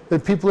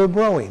the people are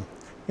growing.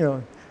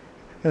 And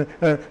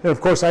of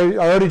course, I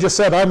already just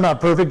said I'm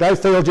not perfect. I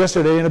failed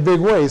yesterday in a big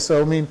way.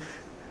 So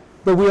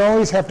but we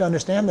always have to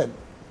understand that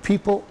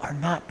people are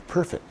not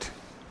perfect,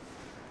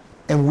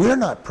 and we're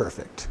not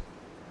perfect,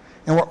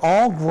 and we're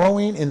all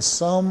growing in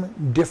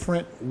some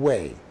different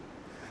way.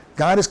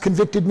 God has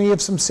convicted me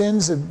of some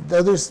sins that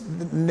others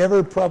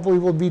never probably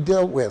will be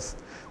dealt with,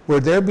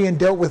 where they're being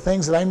dealt with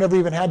things that I never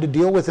even had to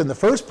deal with in the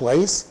first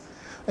place.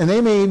 And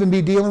they may even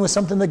be dealing with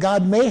something that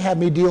God may have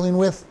me dealing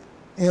with,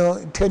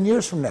 10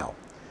 years from now.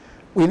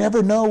 We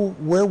never know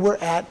where we're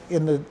at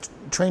in the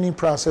training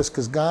process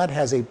because God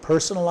has a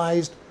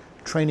personalized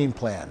training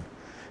plan.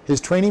 His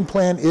training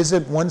plan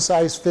isn't one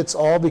size fits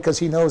all because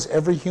he knows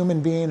every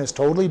human being is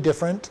totally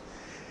different.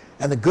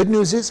 And the good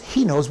news is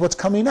he knows what's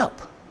coming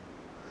up.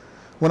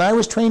 When I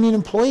was training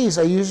employees,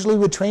 I usually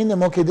would train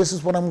them, okay, this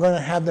is what I'm going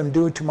to have them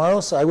do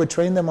tomorrow. So I would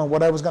train them on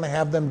what I was going to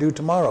have them do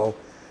tomorrow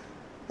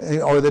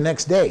or the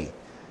next day.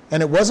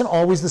 And it wasn't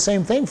always the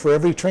same thing for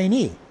every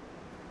trainee.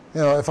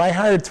 If I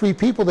hired 3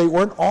 people, they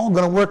weren't all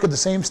going to work at the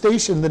same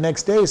station the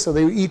next day, so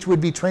they each would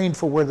be trained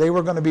for where they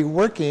were going to be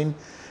working,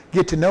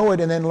 get to know it,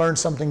 and then learn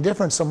something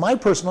different. So my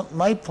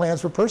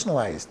plans were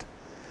personalized.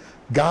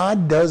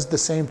 God does the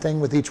same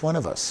thing with each one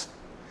of us.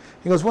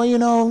 He goes,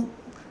 well,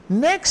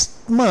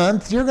 next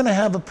month you're going to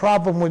have a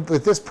problem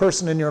with this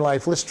person in your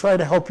life. Let's try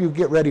to help you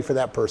get ready for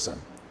that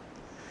person.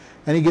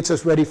 And he gets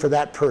us ready for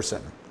that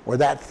person, or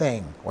that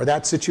thing, or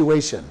that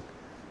situation.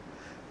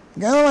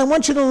 I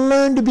want you to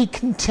learn to be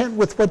content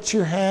with what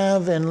you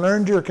have and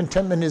learn your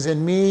contentment is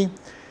in me,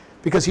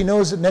 because he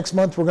knows that next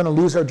month we're going to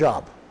lose our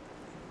job.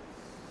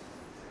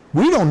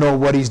 We don't know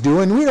what he's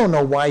doing. We don't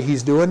know why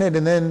he's doing it.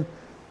 And then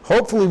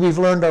hopefully we've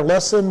learned our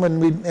lesson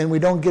and we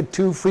don't get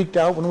too freaked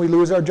out when we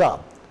lose our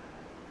job.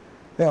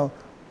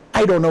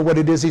 I don't know what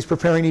it is he's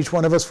preparing each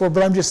one of us for,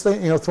 but I'm just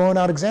throwing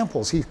out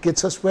examples. He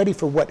gets us ready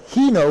for what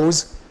he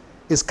knows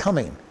is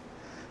coming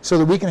so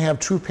that we can have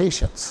true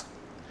patience.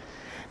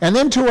 And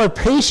then to our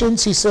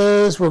patience, he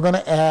says, we're going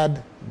to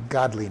add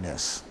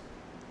godliness.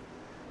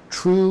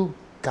 True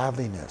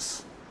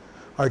godliness.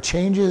 Our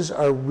changes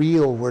are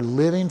real. We're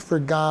living for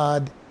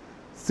God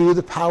through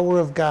the power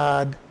of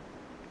God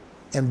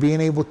and being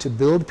able to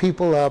build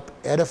people up,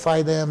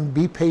 edify them,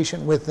 be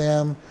patient with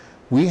them.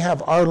 We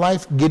have our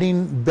life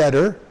getting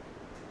better.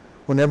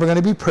 We're never going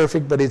to be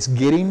perfect, but it's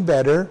getting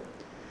better.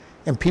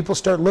 And people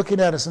start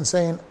looking at us and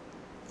saying,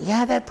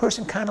 yeah, that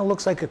person kind of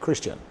looks like a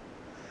Christian.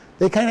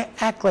 They kind of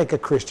act like a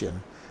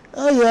Christian.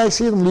 Oh yeah, I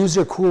see them lose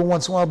their cool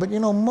once in a while, but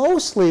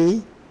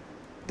mostly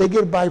they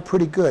get by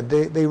pretty good.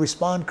 They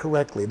respond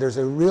correctly. There's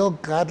a real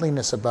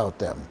godliness about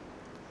them.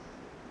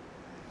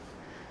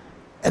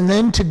 And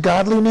then to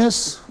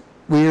godliness,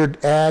 we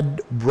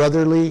add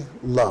brotherly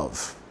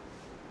love.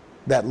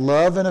 That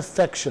love and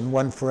affection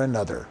one for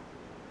another.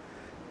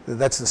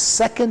 That's the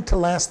second to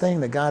last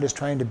thing that God is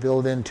trying to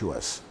build into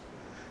us.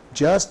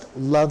 Just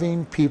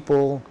loving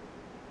people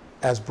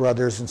as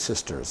brothers and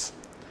sisters.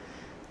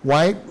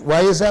 Why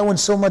is that one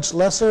so much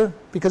lesser?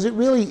 Because it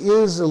really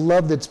is a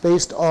love that's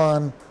based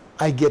on,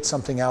 I get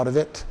something out of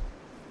it.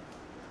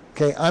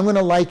 Okay, I'm going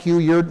to like you,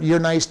 you're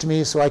nice to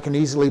me, so I can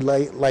easily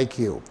like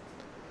you.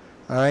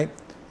 All right?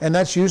 And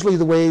that's usually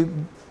the way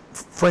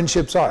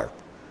friendships are.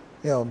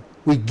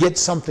 We get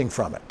something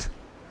from it.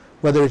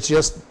 Whether it's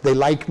just they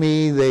like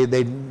me,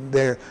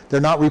 they're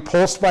not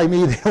repulsed by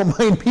me, they don't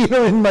mind being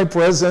in my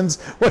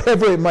presence,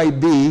 whatever it might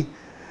be.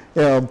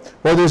 Or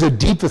there's a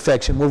deep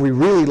affection where we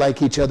really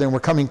like each other and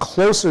we're coming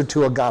closer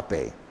to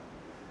agape.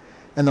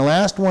 And the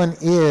last one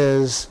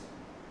is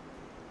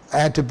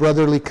add to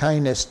brotherly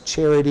kindness,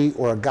 charity,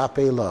 or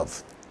agape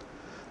love.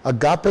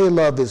 Agape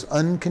love is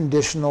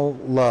unconditional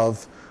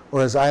love,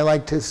 or as I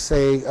like to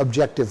say,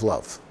 objective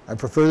love. I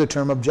prefer the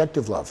term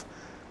objective love.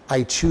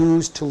 I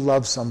choose to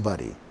love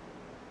somebody.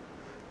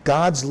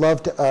 God's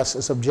love to us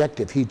is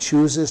objective. He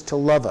chooses to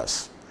love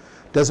us.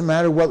 Doesn't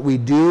matter what we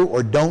do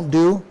or don't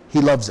do,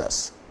 he loves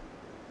us.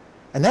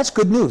 And that's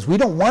good news. We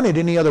don't want it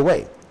any other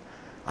way.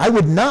 I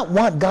would not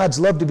want God's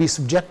love to be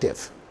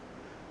subjective.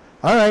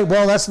 All right,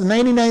 well, that's the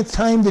 99th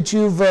time that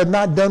you've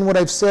not done what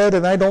I've said,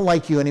 and I don't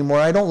like you anymore.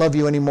 I don't love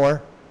you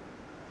anymore.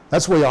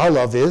 That's the way our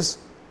love is.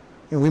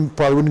 We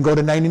probably wouldn't go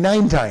to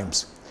 99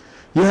 times.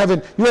 You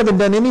haven't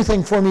done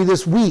anything for me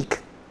this week.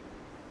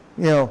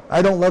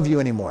 I don't love you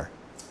anymore.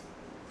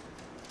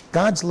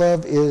 God's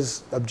love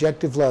is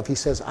objective love. He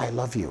says, I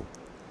love you.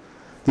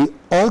 The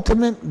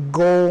ultimate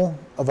goal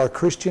of our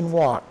Christian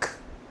walk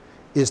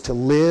is to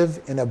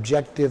live in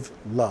objective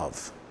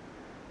love.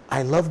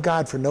 I love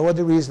God for no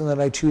other reason than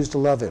I choose to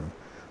love him.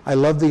 I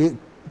love the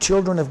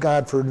children of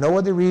God for no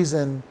other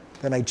reason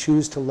than I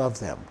choose to love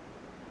them.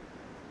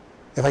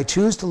 If I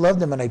choose to love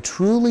them and I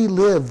truly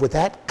live with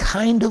that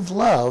kind of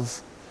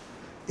love,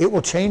 it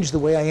will change the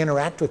way I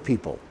interact with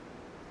people.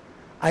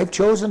 I've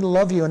chosen to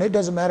love you, and it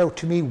doesn't matter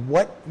to me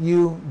what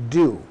you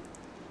do.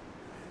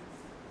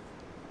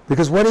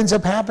 Because what ends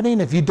up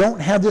happening, if you don't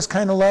have this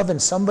kind of love and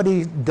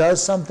somebody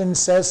does something,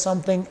 says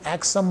something,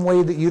 acts some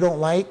way that you don't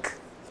like,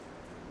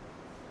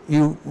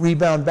 you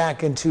rebound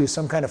back into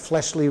some kind of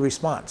fleshly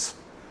response.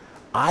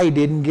 I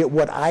didn't get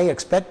what I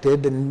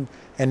expected, and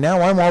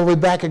now I'm all the way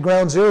back at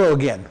ground zero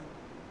again.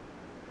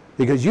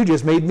 Because you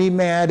just made me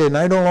mad, and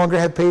I no longer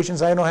have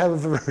patience, I don't have a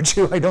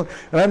virtue, and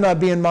I'm not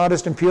being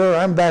modest and pure,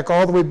 I'm back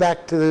all the way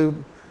back to the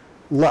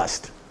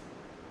lust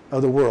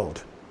of the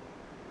world.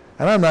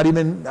 And I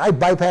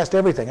bypassed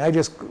everything. I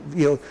just,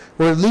 or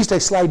at least I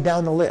slide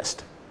down the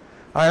list.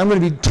 All right, I'm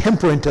going to be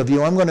temperate of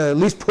you. I'm going to at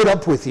least put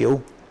up with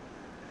you.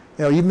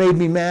 You made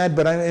me mad,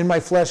 but in my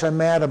flesh I'm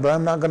mad, but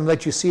I'm not going to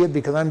let you see it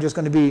because I'm just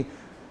going to be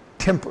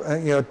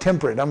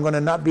temperate. I'm going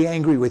to not be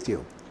angry with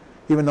you.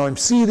 Even though I'm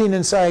seething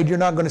inside, you're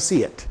not going to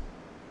see it.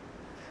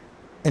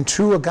 And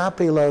true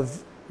agape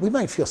love, we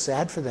might feel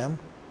sad for them.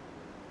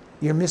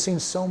 You're missing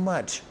so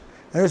much.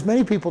 And there's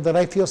many people that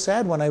I feel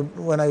sad when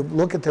I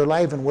look at their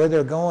life and where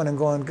they're going and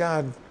going,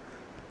 God,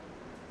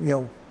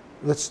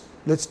 let's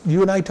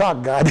you and I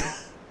talk, God.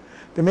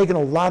 They're making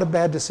a lot of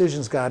bad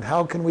decisions, God.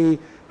 How can we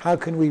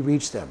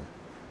reach them?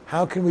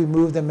 How can we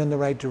move them in the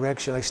right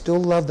direction? I still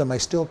love them. I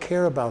still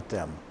care about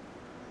them.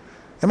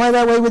 Am I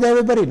that way with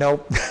everybody?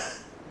 Nope.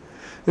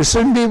 There's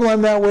certain people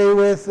I'm that way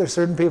with. There's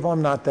certain people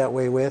I'm not that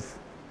way with.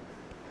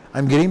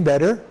 I'm getting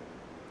better.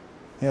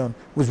 It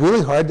was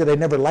really hard that I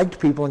never liked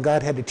people, and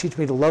God had to teach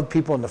me to love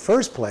people in the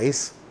first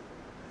place.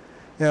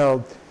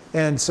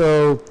 And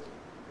so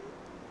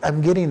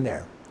I'm getting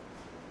there.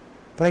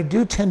 But I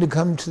do tend to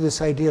come to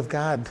this idea of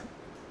God,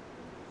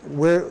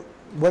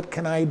 what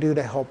can I do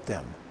to help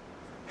them?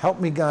 Help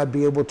me, God,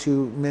 be able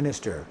to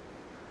minister.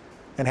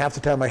 And half the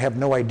time I have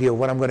no idea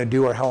what I'm going to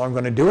do or how I'm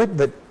going to do it,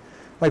 but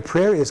my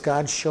prayer is,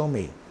 God, show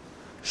me.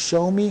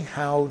 Show me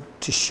how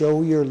to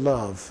show your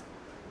love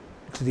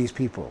to these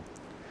people.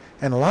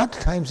 And a lot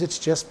of times it's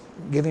just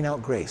giving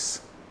out grace,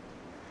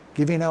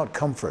 giving out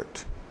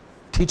comfort,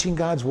 teaching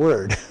God's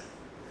word,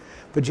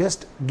 but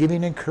just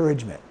giving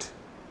encouragement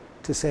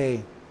to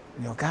say,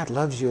 God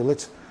loves you.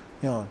 Let's,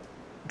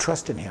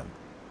 trust in him.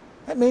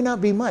 That may not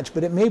be much,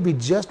 but it may be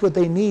just what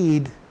they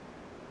need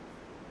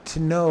to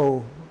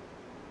know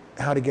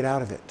how to get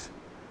out of it.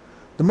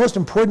 The most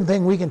important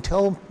thing we can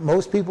tell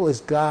most people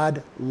is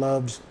God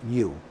loves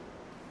you.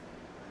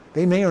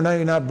 They may or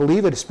may not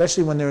believe it,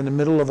 especially when they're in the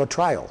middle of a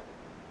trial.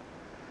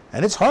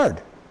 And it's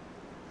hard.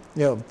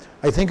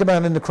 I think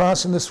about in The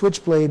Cross and the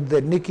Switchblade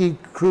that Nicky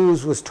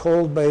Cruz was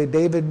told by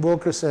David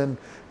Wilkerson,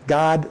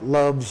 God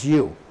loves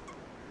you.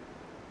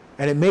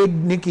 And it made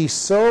Nicky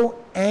so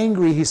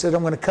angry, he said,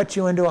 I'm going to cut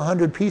you into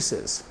 100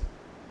 pieces.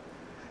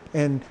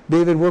 And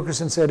David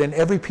Wilkerson said, and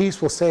every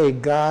piece will say,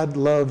 God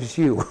loves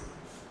you.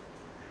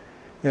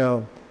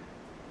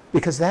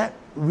 Because that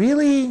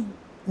really,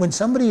 when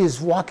somebody is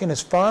walking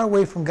as far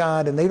away from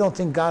God and they don't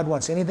think God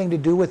wants anything to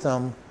do with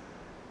them,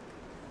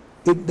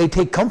 they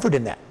take comfort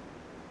in that.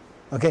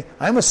 Okay,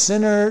 I'm a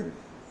sinner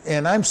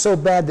and I'm so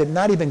bad that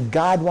not even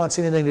God wants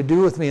anything to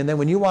do with me. And then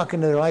when you walk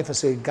into their life and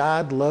say,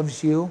 God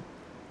loves you,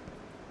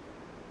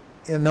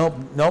 nope,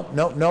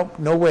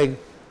 no way.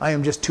 I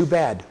am just too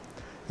bad.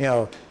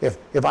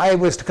 If I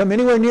was to come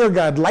anywhere near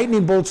God,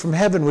 lightning bolts from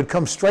heaven would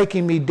come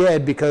striking me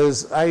dead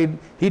because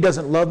he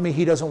doesn't love me,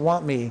 he doesn't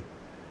want me.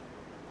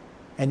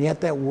 And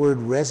yet that word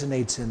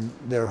resonates in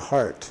their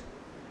heart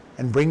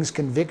and brings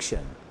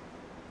conviction.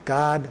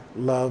 God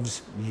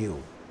loves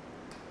you.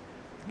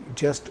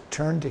 Just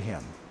turn to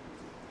him.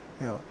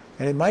 And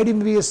it might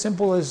even be as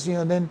simple as,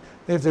 then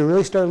if they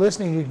really start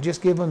listening, you can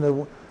just give them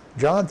the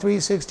John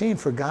 3:16,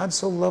 for God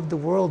so loved the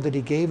world that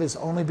he gave his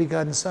only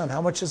begotten son.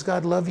 How much does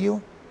God love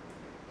you?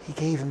 He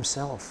gave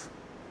himself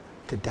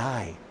to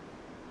die.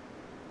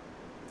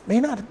 May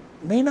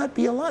not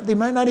be a lot. They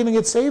might not even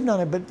get saved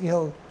on it, but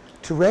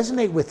to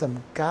resonate with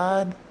them,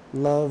 God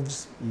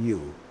loves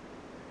you,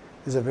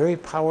 is a very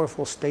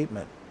powerful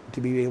statement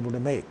to be able to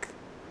make.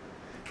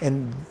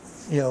 And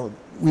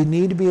we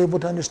need to be able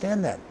to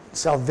understand that.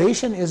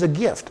 Salvation is a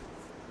gift.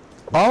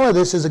 All of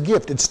this is a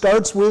gift. It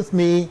starts with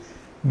me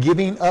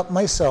giving up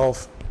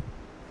myself,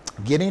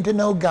 getting to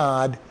know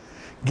God,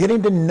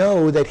 getting to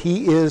know that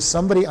he is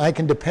somebody I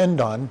can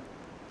depend on.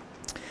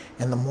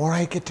 And the more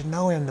I get to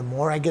know him, the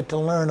more I get to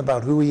learn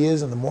about who he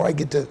is, and the more I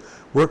get to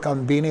work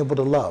on being able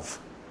to love.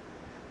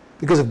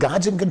 Because if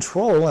God's in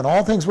control and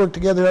all things work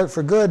together out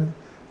for good,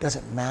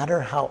 doesn't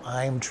matter how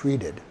I'm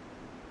treated. It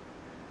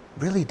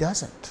really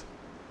doesn't.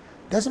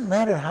 Doesn't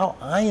matter how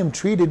I am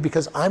treated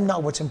because I'm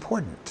not what's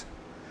important.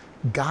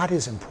 God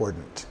is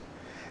important.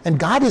 And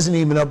God isn't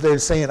even up there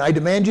saying, I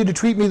demand you to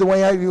treat me the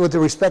way with the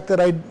respect that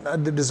I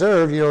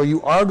deserve.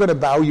 You are going to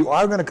bow. You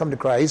are going to come to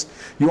Christ.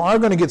 You are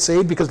going to get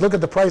saved because look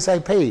at the price I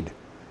paid.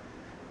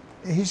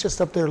 He's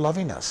just up there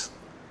loving us.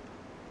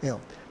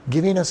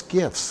 Giving us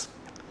gifts.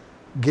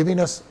 Giving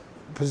us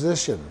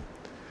position.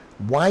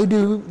 Why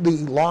do the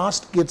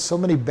lost get so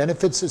many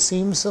benefits, it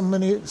seems,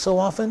 so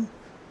often?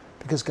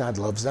 Because God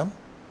loves them.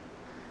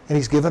 And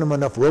he's given them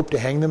enough rope to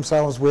hang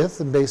themselves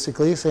with and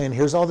basically saying,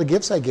 here's all the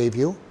gifts I gave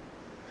you.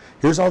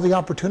 Here's all the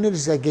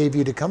opportunities I gave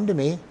you to come to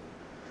me,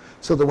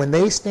 so that when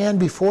they stand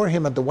before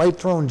him at the white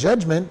throne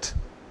judgment,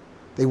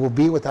 they will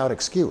be without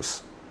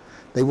excuse.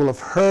 They will have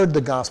heard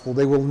the gospel.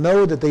 They will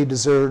know that they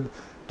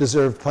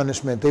deserve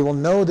punishment. They will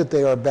know that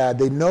they are bad.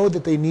 They know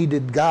that they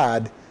needed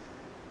God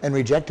and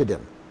rejected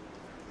him.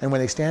 And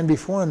when they stand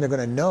before him, they're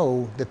going to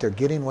know that they're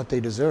getting what they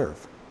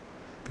deserve,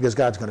 because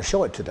God's going to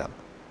show it to them.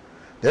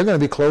 They're going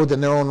to be clothed in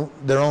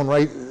their own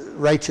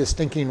righteous,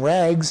 stinking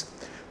rags,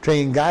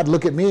 saying, God,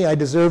 look at me, I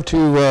deserve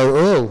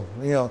to,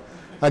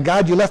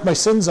 God, you left my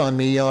sins on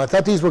me. I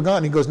thought these were gone.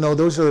 And he goes, no,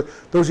 those are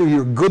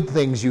your good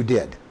things you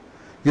did.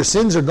 Your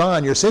sins are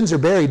gone. Your sins are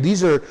buried.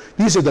 These are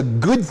the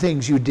good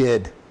things you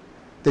did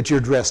that you're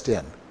dressed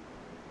in.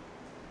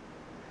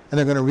 And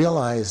they're going to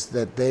realize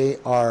that they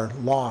are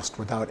lost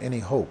without any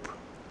hope.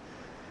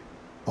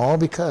 All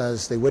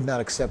because they would not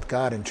accept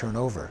God and turn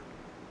over.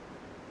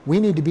 We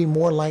need to be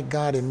more like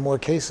God in more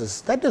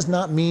cases. That does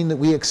not mean that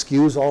we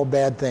excuse all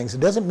bad things.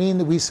 It doesn't mean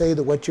that we say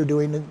that what you're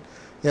doing,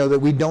 that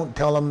we don't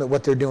tell them that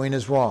what they're doing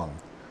is wrong.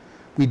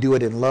 We do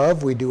it in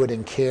love. We do it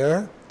in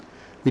care.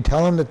 We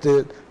tell them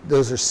that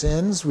those are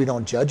sins. We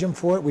don't judge them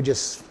for it. We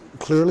just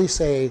clearly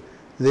say,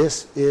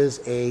 this is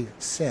a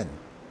sin.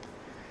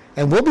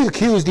 And we'll be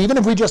accused, even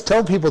if we just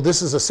tell people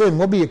this is a sin,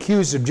 we'll be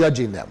accused of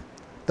judging them.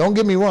 Don't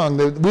get me wrong,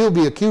 we'll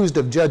be accused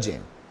of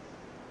judging.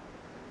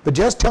 But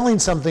just telling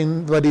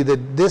somebody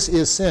that this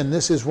is sin,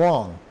 this is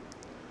wrong,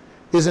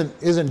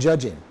 isn't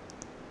judging.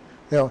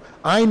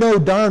 I know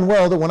darn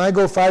well that when I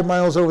go 5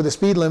 miles over the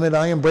speed limit,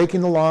 I am breaking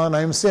the law and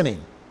I am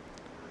sinning.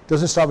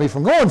 Doesn't stop me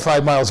from going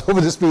 5 miles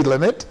over the speed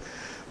limit,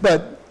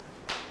 but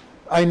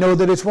I know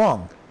that it's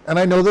wrong. And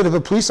I know that if a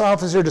police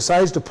officer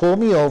decides to pull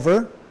me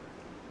over,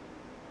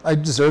 I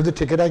deserve the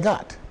ticket I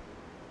got.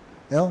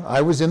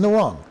 I was in the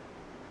wrong.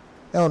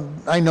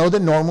 I know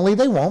that normally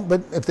they won't,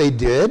 but if they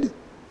did,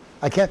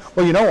 I can't.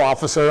 Well,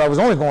 officer, I was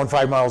only going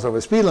 5 miles over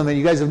the speed limit.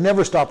 You guys have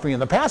never stopped me in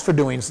the past for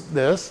doing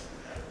this.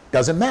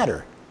 Doesn't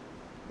matter.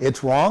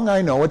 It's wrong.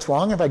 I know it's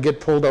wrong. If I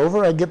get pulled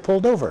over, I get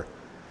pulled over.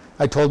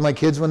 I told my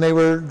kids when they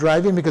were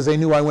driving, because they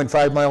knew I went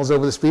 5 miles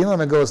over the speed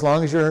limit, I go, as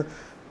long as you're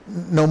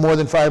no more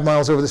than 5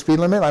 miles over the speed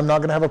limit, I'm not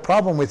going to have a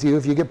problem with you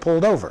if you get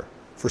pulled over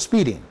for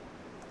speeding.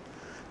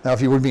 Now,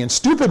 if you were being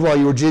stupid while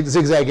you were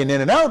zigzagging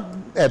in and out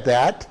at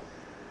that,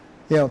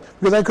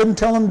 because I couldn't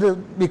tell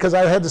them because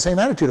I had the same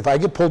attitude. If I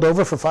get pulled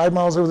over for 5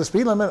 miles over the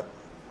speed limit,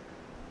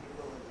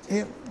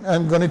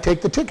 I'm going to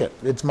take the ticket.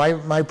 It's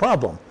my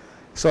problem.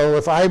 So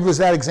if I was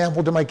that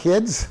example to my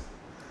kids,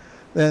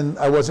 then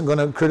I wasn't going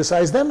to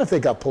criticize them if they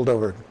got pulled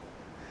over.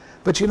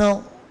 But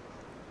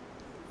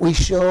we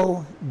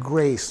show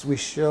grace, we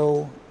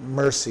show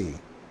mercy,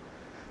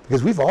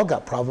 because we've all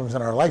got problems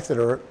in our life that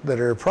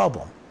are a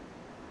problem.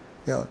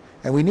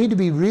 And we need to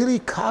be really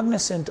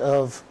cognizant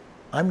of,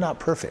 I'm not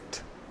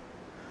perfect.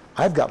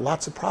 I've got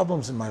lots of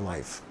problems in my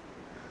life.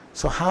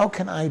 So how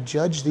can I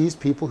judge these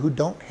people who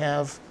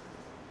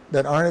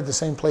that aren't at the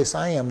same place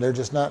I am? They're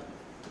just not,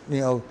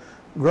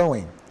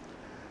 growing.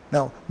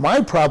 Now,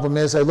 my problem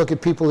is I look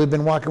at people who've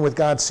been walking with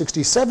God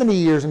 60, 70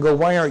 years and go,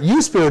 why aren't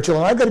you spiritual?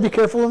 And I've got to be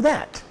careful of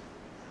that.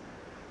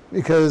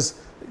 Because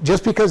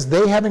just because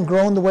they haven't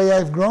grown the way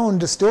I've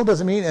grown still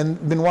doesn't mean,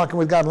 and been walking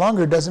with God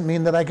longer, doesn't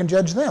mean that I can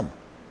judge them.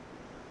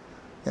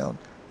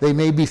 They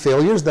may be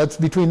failures, that's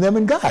between them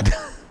and God.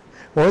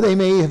 Or they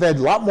may have had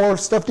a lot more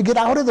stuff to get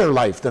out of their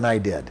life than I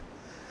did.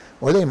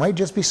 Or they might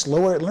just be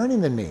slower at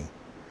learning than me.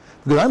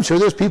 Because I'm sure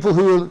there's people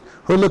who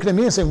are looking at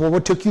me and saying, well,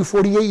 what took you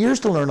 48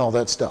 years to learn all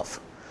that stuff?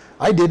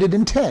 I did it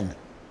in 10,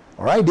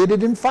 or I did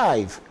it in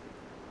 5.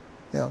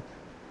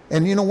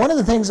 And one of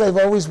the things I've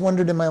always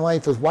wondered in my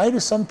life is, why do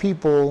some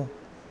people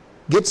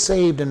get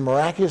saved and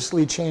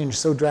miraculously change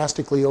so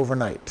drastically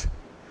overnight?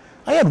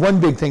 I had one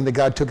big thing that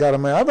God took out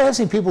of my life. I've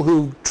seen people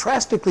who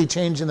drastically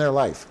change in their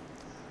life.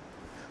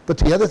 But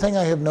the other thing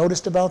I have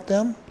noticed about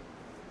them,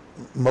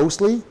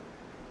 mostly,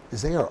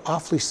 is they are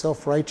awfully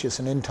self-righteous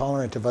and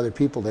intolerant of other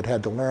people that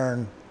had to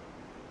learn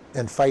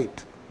and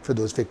fight for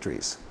those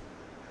victories.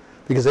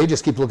 Because they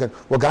just keep looking,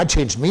 well, God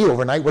changed me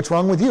overnight, what's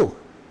wrong with you?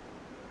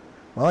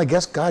 Well, I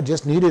guess God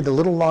just needed a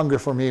little longer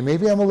for me.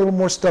 Maybe I'm a little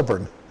more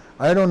stubborn.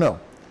 I don't know.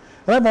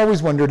 And I've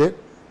always wondered it.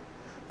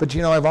 But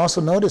I've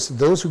also noticed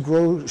that those who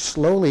grow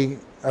slowly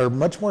are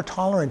much more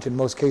tolerant in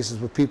most cases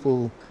with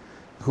people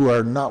who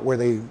are not where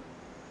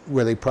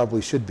they probably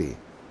should be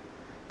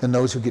than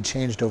those who get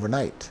changed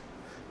overnight.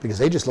 Because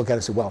they just look at it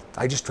and say, well,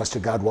 I just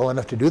trusted God well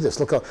enough to do this.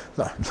 Look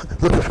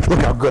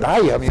how good I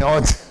am,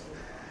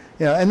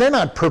 and they're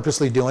not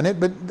purposely doing it,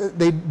 but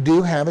they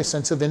do have a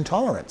sense of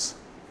intolerance.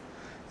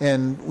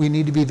 And we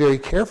need to be very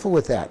careful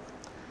with that.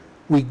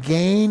 We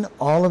gain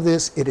all of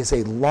this. It is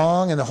a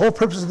long, and the whole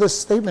purpose of this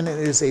statement, it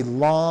is a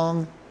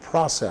long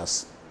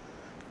process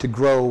to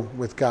grow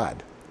with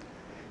God.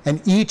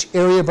 And each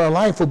area of our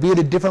life will be at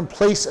a different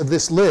place of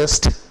this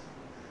list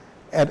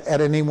at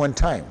any one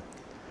time.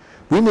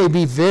 We may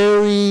be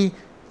very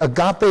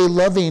agape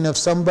loving of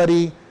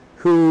somebody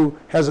who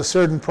has a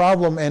certain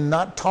problem and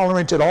not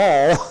tolerant at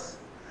all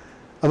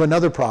of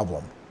another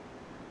problem.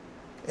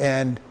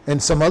 And in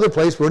some other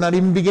place, we're not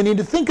even beginning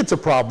to think it's a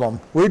problem.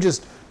 We're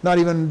just not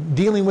even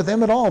dealing with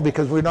them at all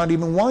because we're not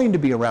even wanting to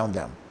be around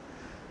them.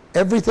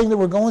 Everything that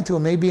we're going through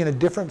may be in a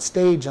different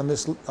stage on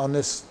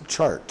this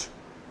chart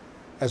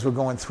as we're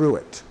going through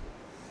it,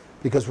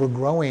 because we're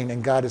growing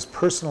and God is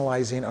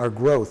personalizing our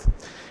growth.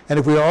 And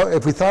if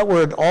we thought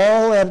we're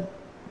all at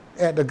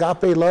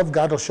agape love,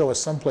 God will show us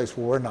someplace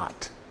where we're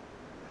not,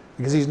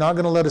 because He's not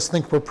going to let us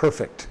think we're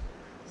perfect.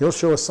 He'll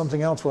show us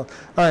something else. Well,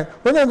 all right,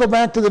 we're going to go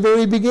back to the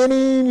very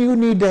beginning. You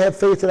need to have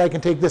faith that I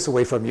can take this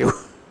away from you.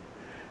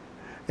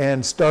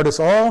 And start us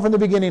all from the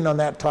beginning on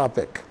that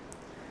topic.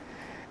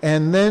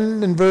 And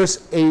then in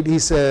verse 8 he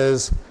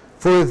says,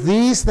 For if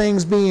these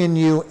things be in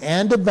you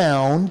and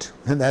abound,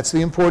 and that's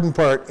the important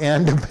part,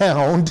 and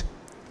abound,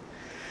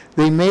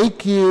 they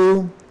make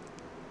you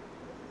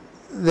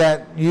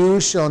that you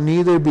shall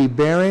neither be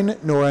barren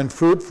nor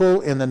unfruitful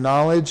in the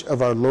knowledge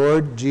of our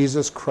Lord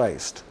Jesus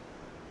Christ.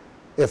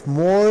 If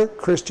more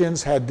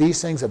Christians had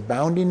these things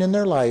abounding in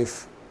their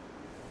life,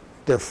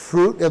 the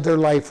fruit of their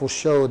life will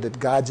show that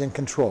God's in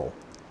control.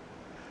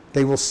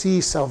 They will see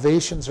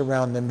salvations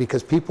around them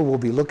because people will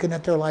be looking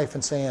at their life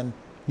and saying,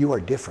 you are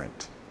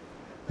different.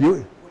 You,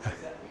 What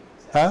does that mean?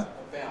 Is huh?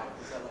 that abound?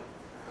 Is that like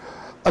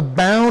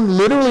Abound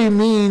literally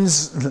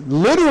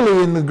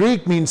in the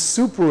Greek means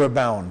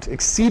superabound,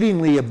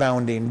 exceedingly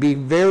abounding, be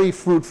very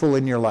fruitful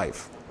in your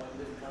life.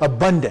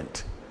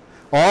 Abundant.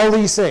 All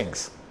these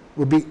things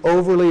will be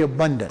overly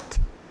abundant.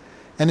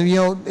 And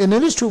and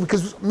it is true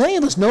because many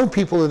of us know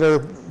people that are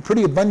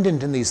pretty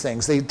abundant in these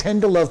things. They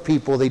tend to love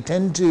people, they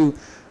tend to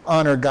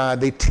honor God,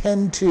 they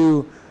tend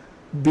to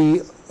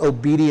be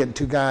obedient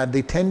to God,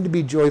 they tend to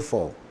be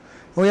joyful.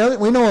 We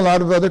know a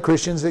lot of other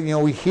Christians that,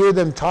 we hear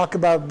them talk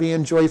about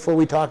being joyful,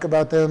 we talk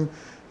about them,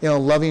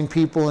 loving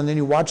people, and then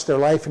you watch their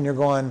life and you're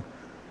going,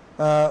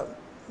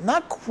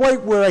 not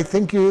quite where I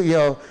think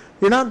you're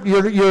not,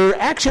 your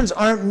actions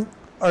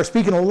are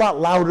speaking a lot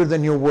louder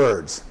than your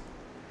words.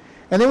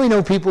 And then we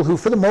know people who,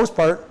 for the most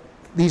part,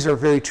 these are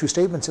very true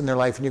statements in their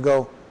life, and you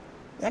go,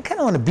 I kind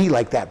of want to be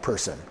like that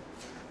person.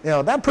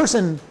 That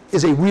person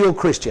is a real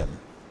Christian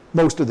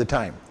most of the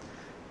time.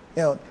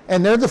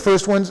 And they're the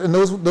first ones, and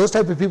those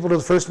type of people are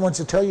the first ones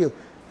to tell you,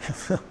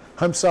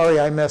 I'm sorry,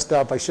 I messed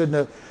up. I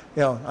shouldn't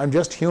have, I'm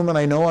just human.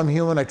 I know I'm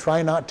human. I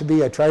try not to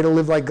be. I try to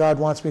live like God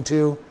wants me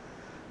to.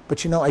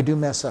 But I do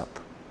mess up.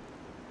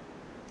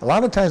 A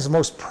lot of times the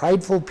most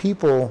prideful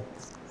people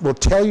will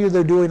tell you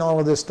they're doing all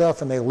of this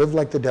stuff and they live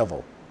like the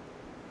devil.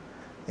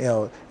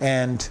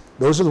 And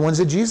those are the ones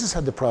that Jesus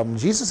had the problem.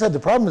 Jesus had the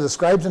problem with the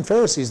scribes and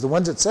Pharisees, the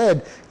ones that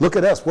said, look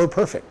at us, we're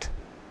perfect.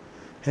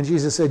 And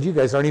Jesus said, you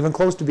guys aren't even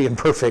close to being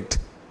perfect.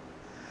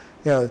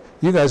 You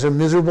guys are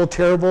miserable,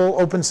 terrible,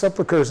 open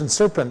sepulchres and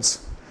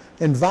serpents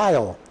and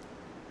vile.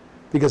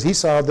 Because he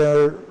saw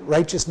their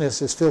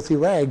righteousness as filthy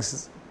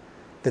rags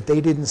that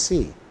they didn't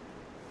see.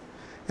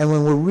 And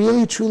when we're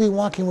really, truly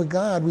walking with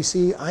God, we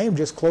see, I am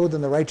just clothed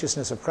in the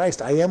righteousness of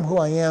Christ. I am who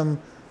I am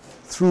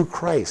through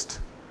Christ,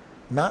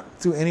 not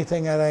through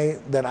anything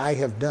that I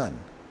have done.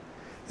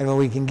 And when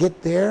we can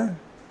get there,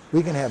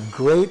 we can have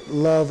great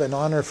love and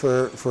honor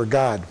for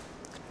God.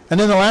 And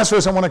then the last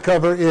verse I want to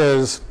cover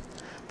is,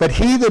 but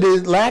he that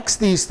lacks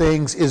these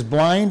things is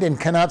blind and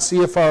cannot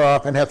see afar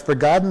off, and hath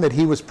forgotten that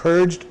he was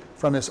purged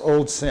from his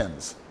old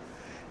sins.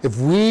 If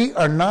we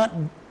are not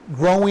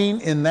growing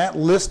in that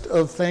list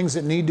of things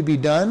that need to be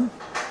done,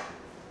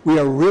 we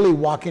are really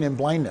walking in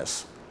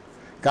blindness.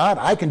 God,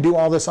 I can do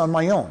all this on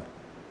my own.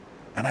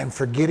 And I'm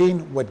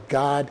forgetting what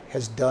God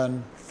has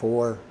done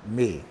for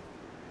me.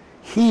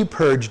 He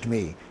purged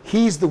me.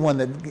 He's the one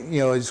that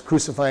is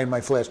crucifying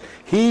my flesh.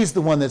 He's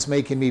the one that's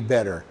making me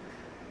better.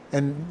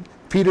 And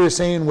Peter is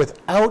saying,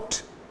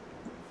 without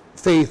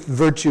faith,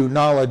 virtue,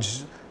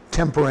 knowledge,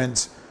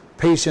 temperance,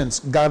 patience,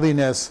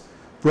 godliness,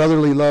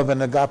 brotherly love,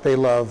 and agape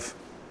love,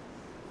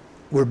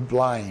 we're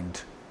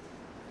blind,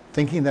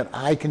 thinking that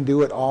I can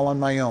do it all on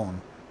my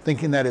own,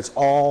 thinking that it's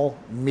all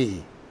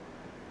me.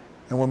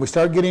 And when we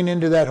start getting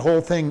into that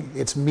whole thing,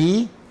 it's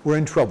me, we're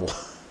in trouble.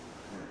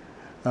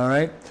 All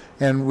right?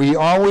 And we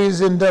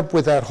always end up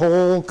with that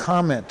whole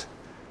comment.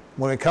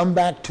 When we come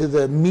back to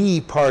the me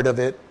part of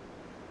it,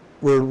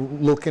 we're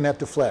looking at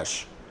the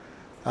flesh.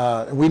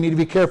 We need to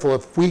be careful.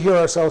 If we hear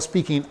ourselves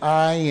speaking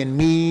I and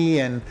me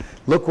and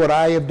look what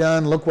I have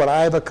done, look what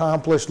I've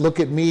accomplished,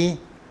 look at me,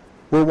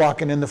 we're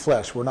walking in the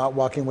flesh. We're not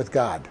walking with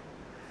God.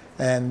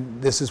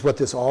 And this is what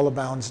this all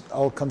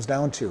comes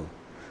down to.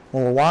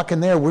 When we're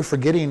walking there, we're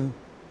forgetting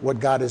what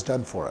God has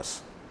done for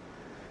us.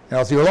 Now,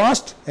 if you're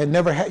lost and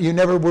you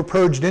never were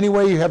purged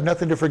anyway, you have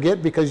nothing to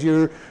forget because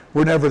we're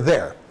never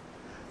there.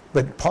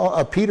 But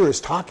Peter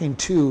is talking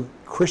to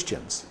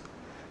Christians.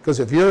 Because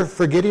if you're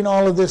forgetting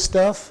all of this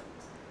stuff,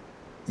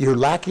 you're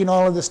lacking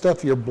all of this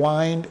stuff, you're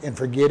blind and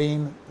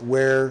forgetting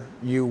where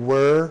you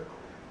were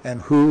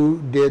and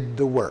who did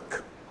the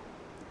work.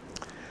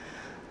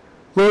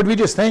 Lord, we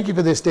just thank you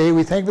for this day.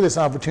 We thank you for this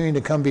opportunity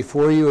to come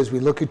before you as we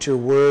look at your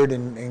word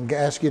and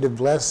ask you to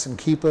bless and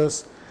keep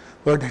us.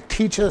 Lord,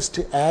 teach us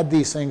to add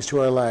these things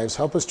to our lives.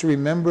 Help us to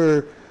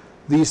remember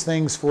these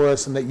things for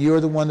us and that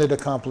you're the one that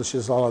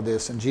accomplishes all of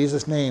this. In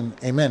Jesus' name,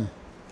 amen.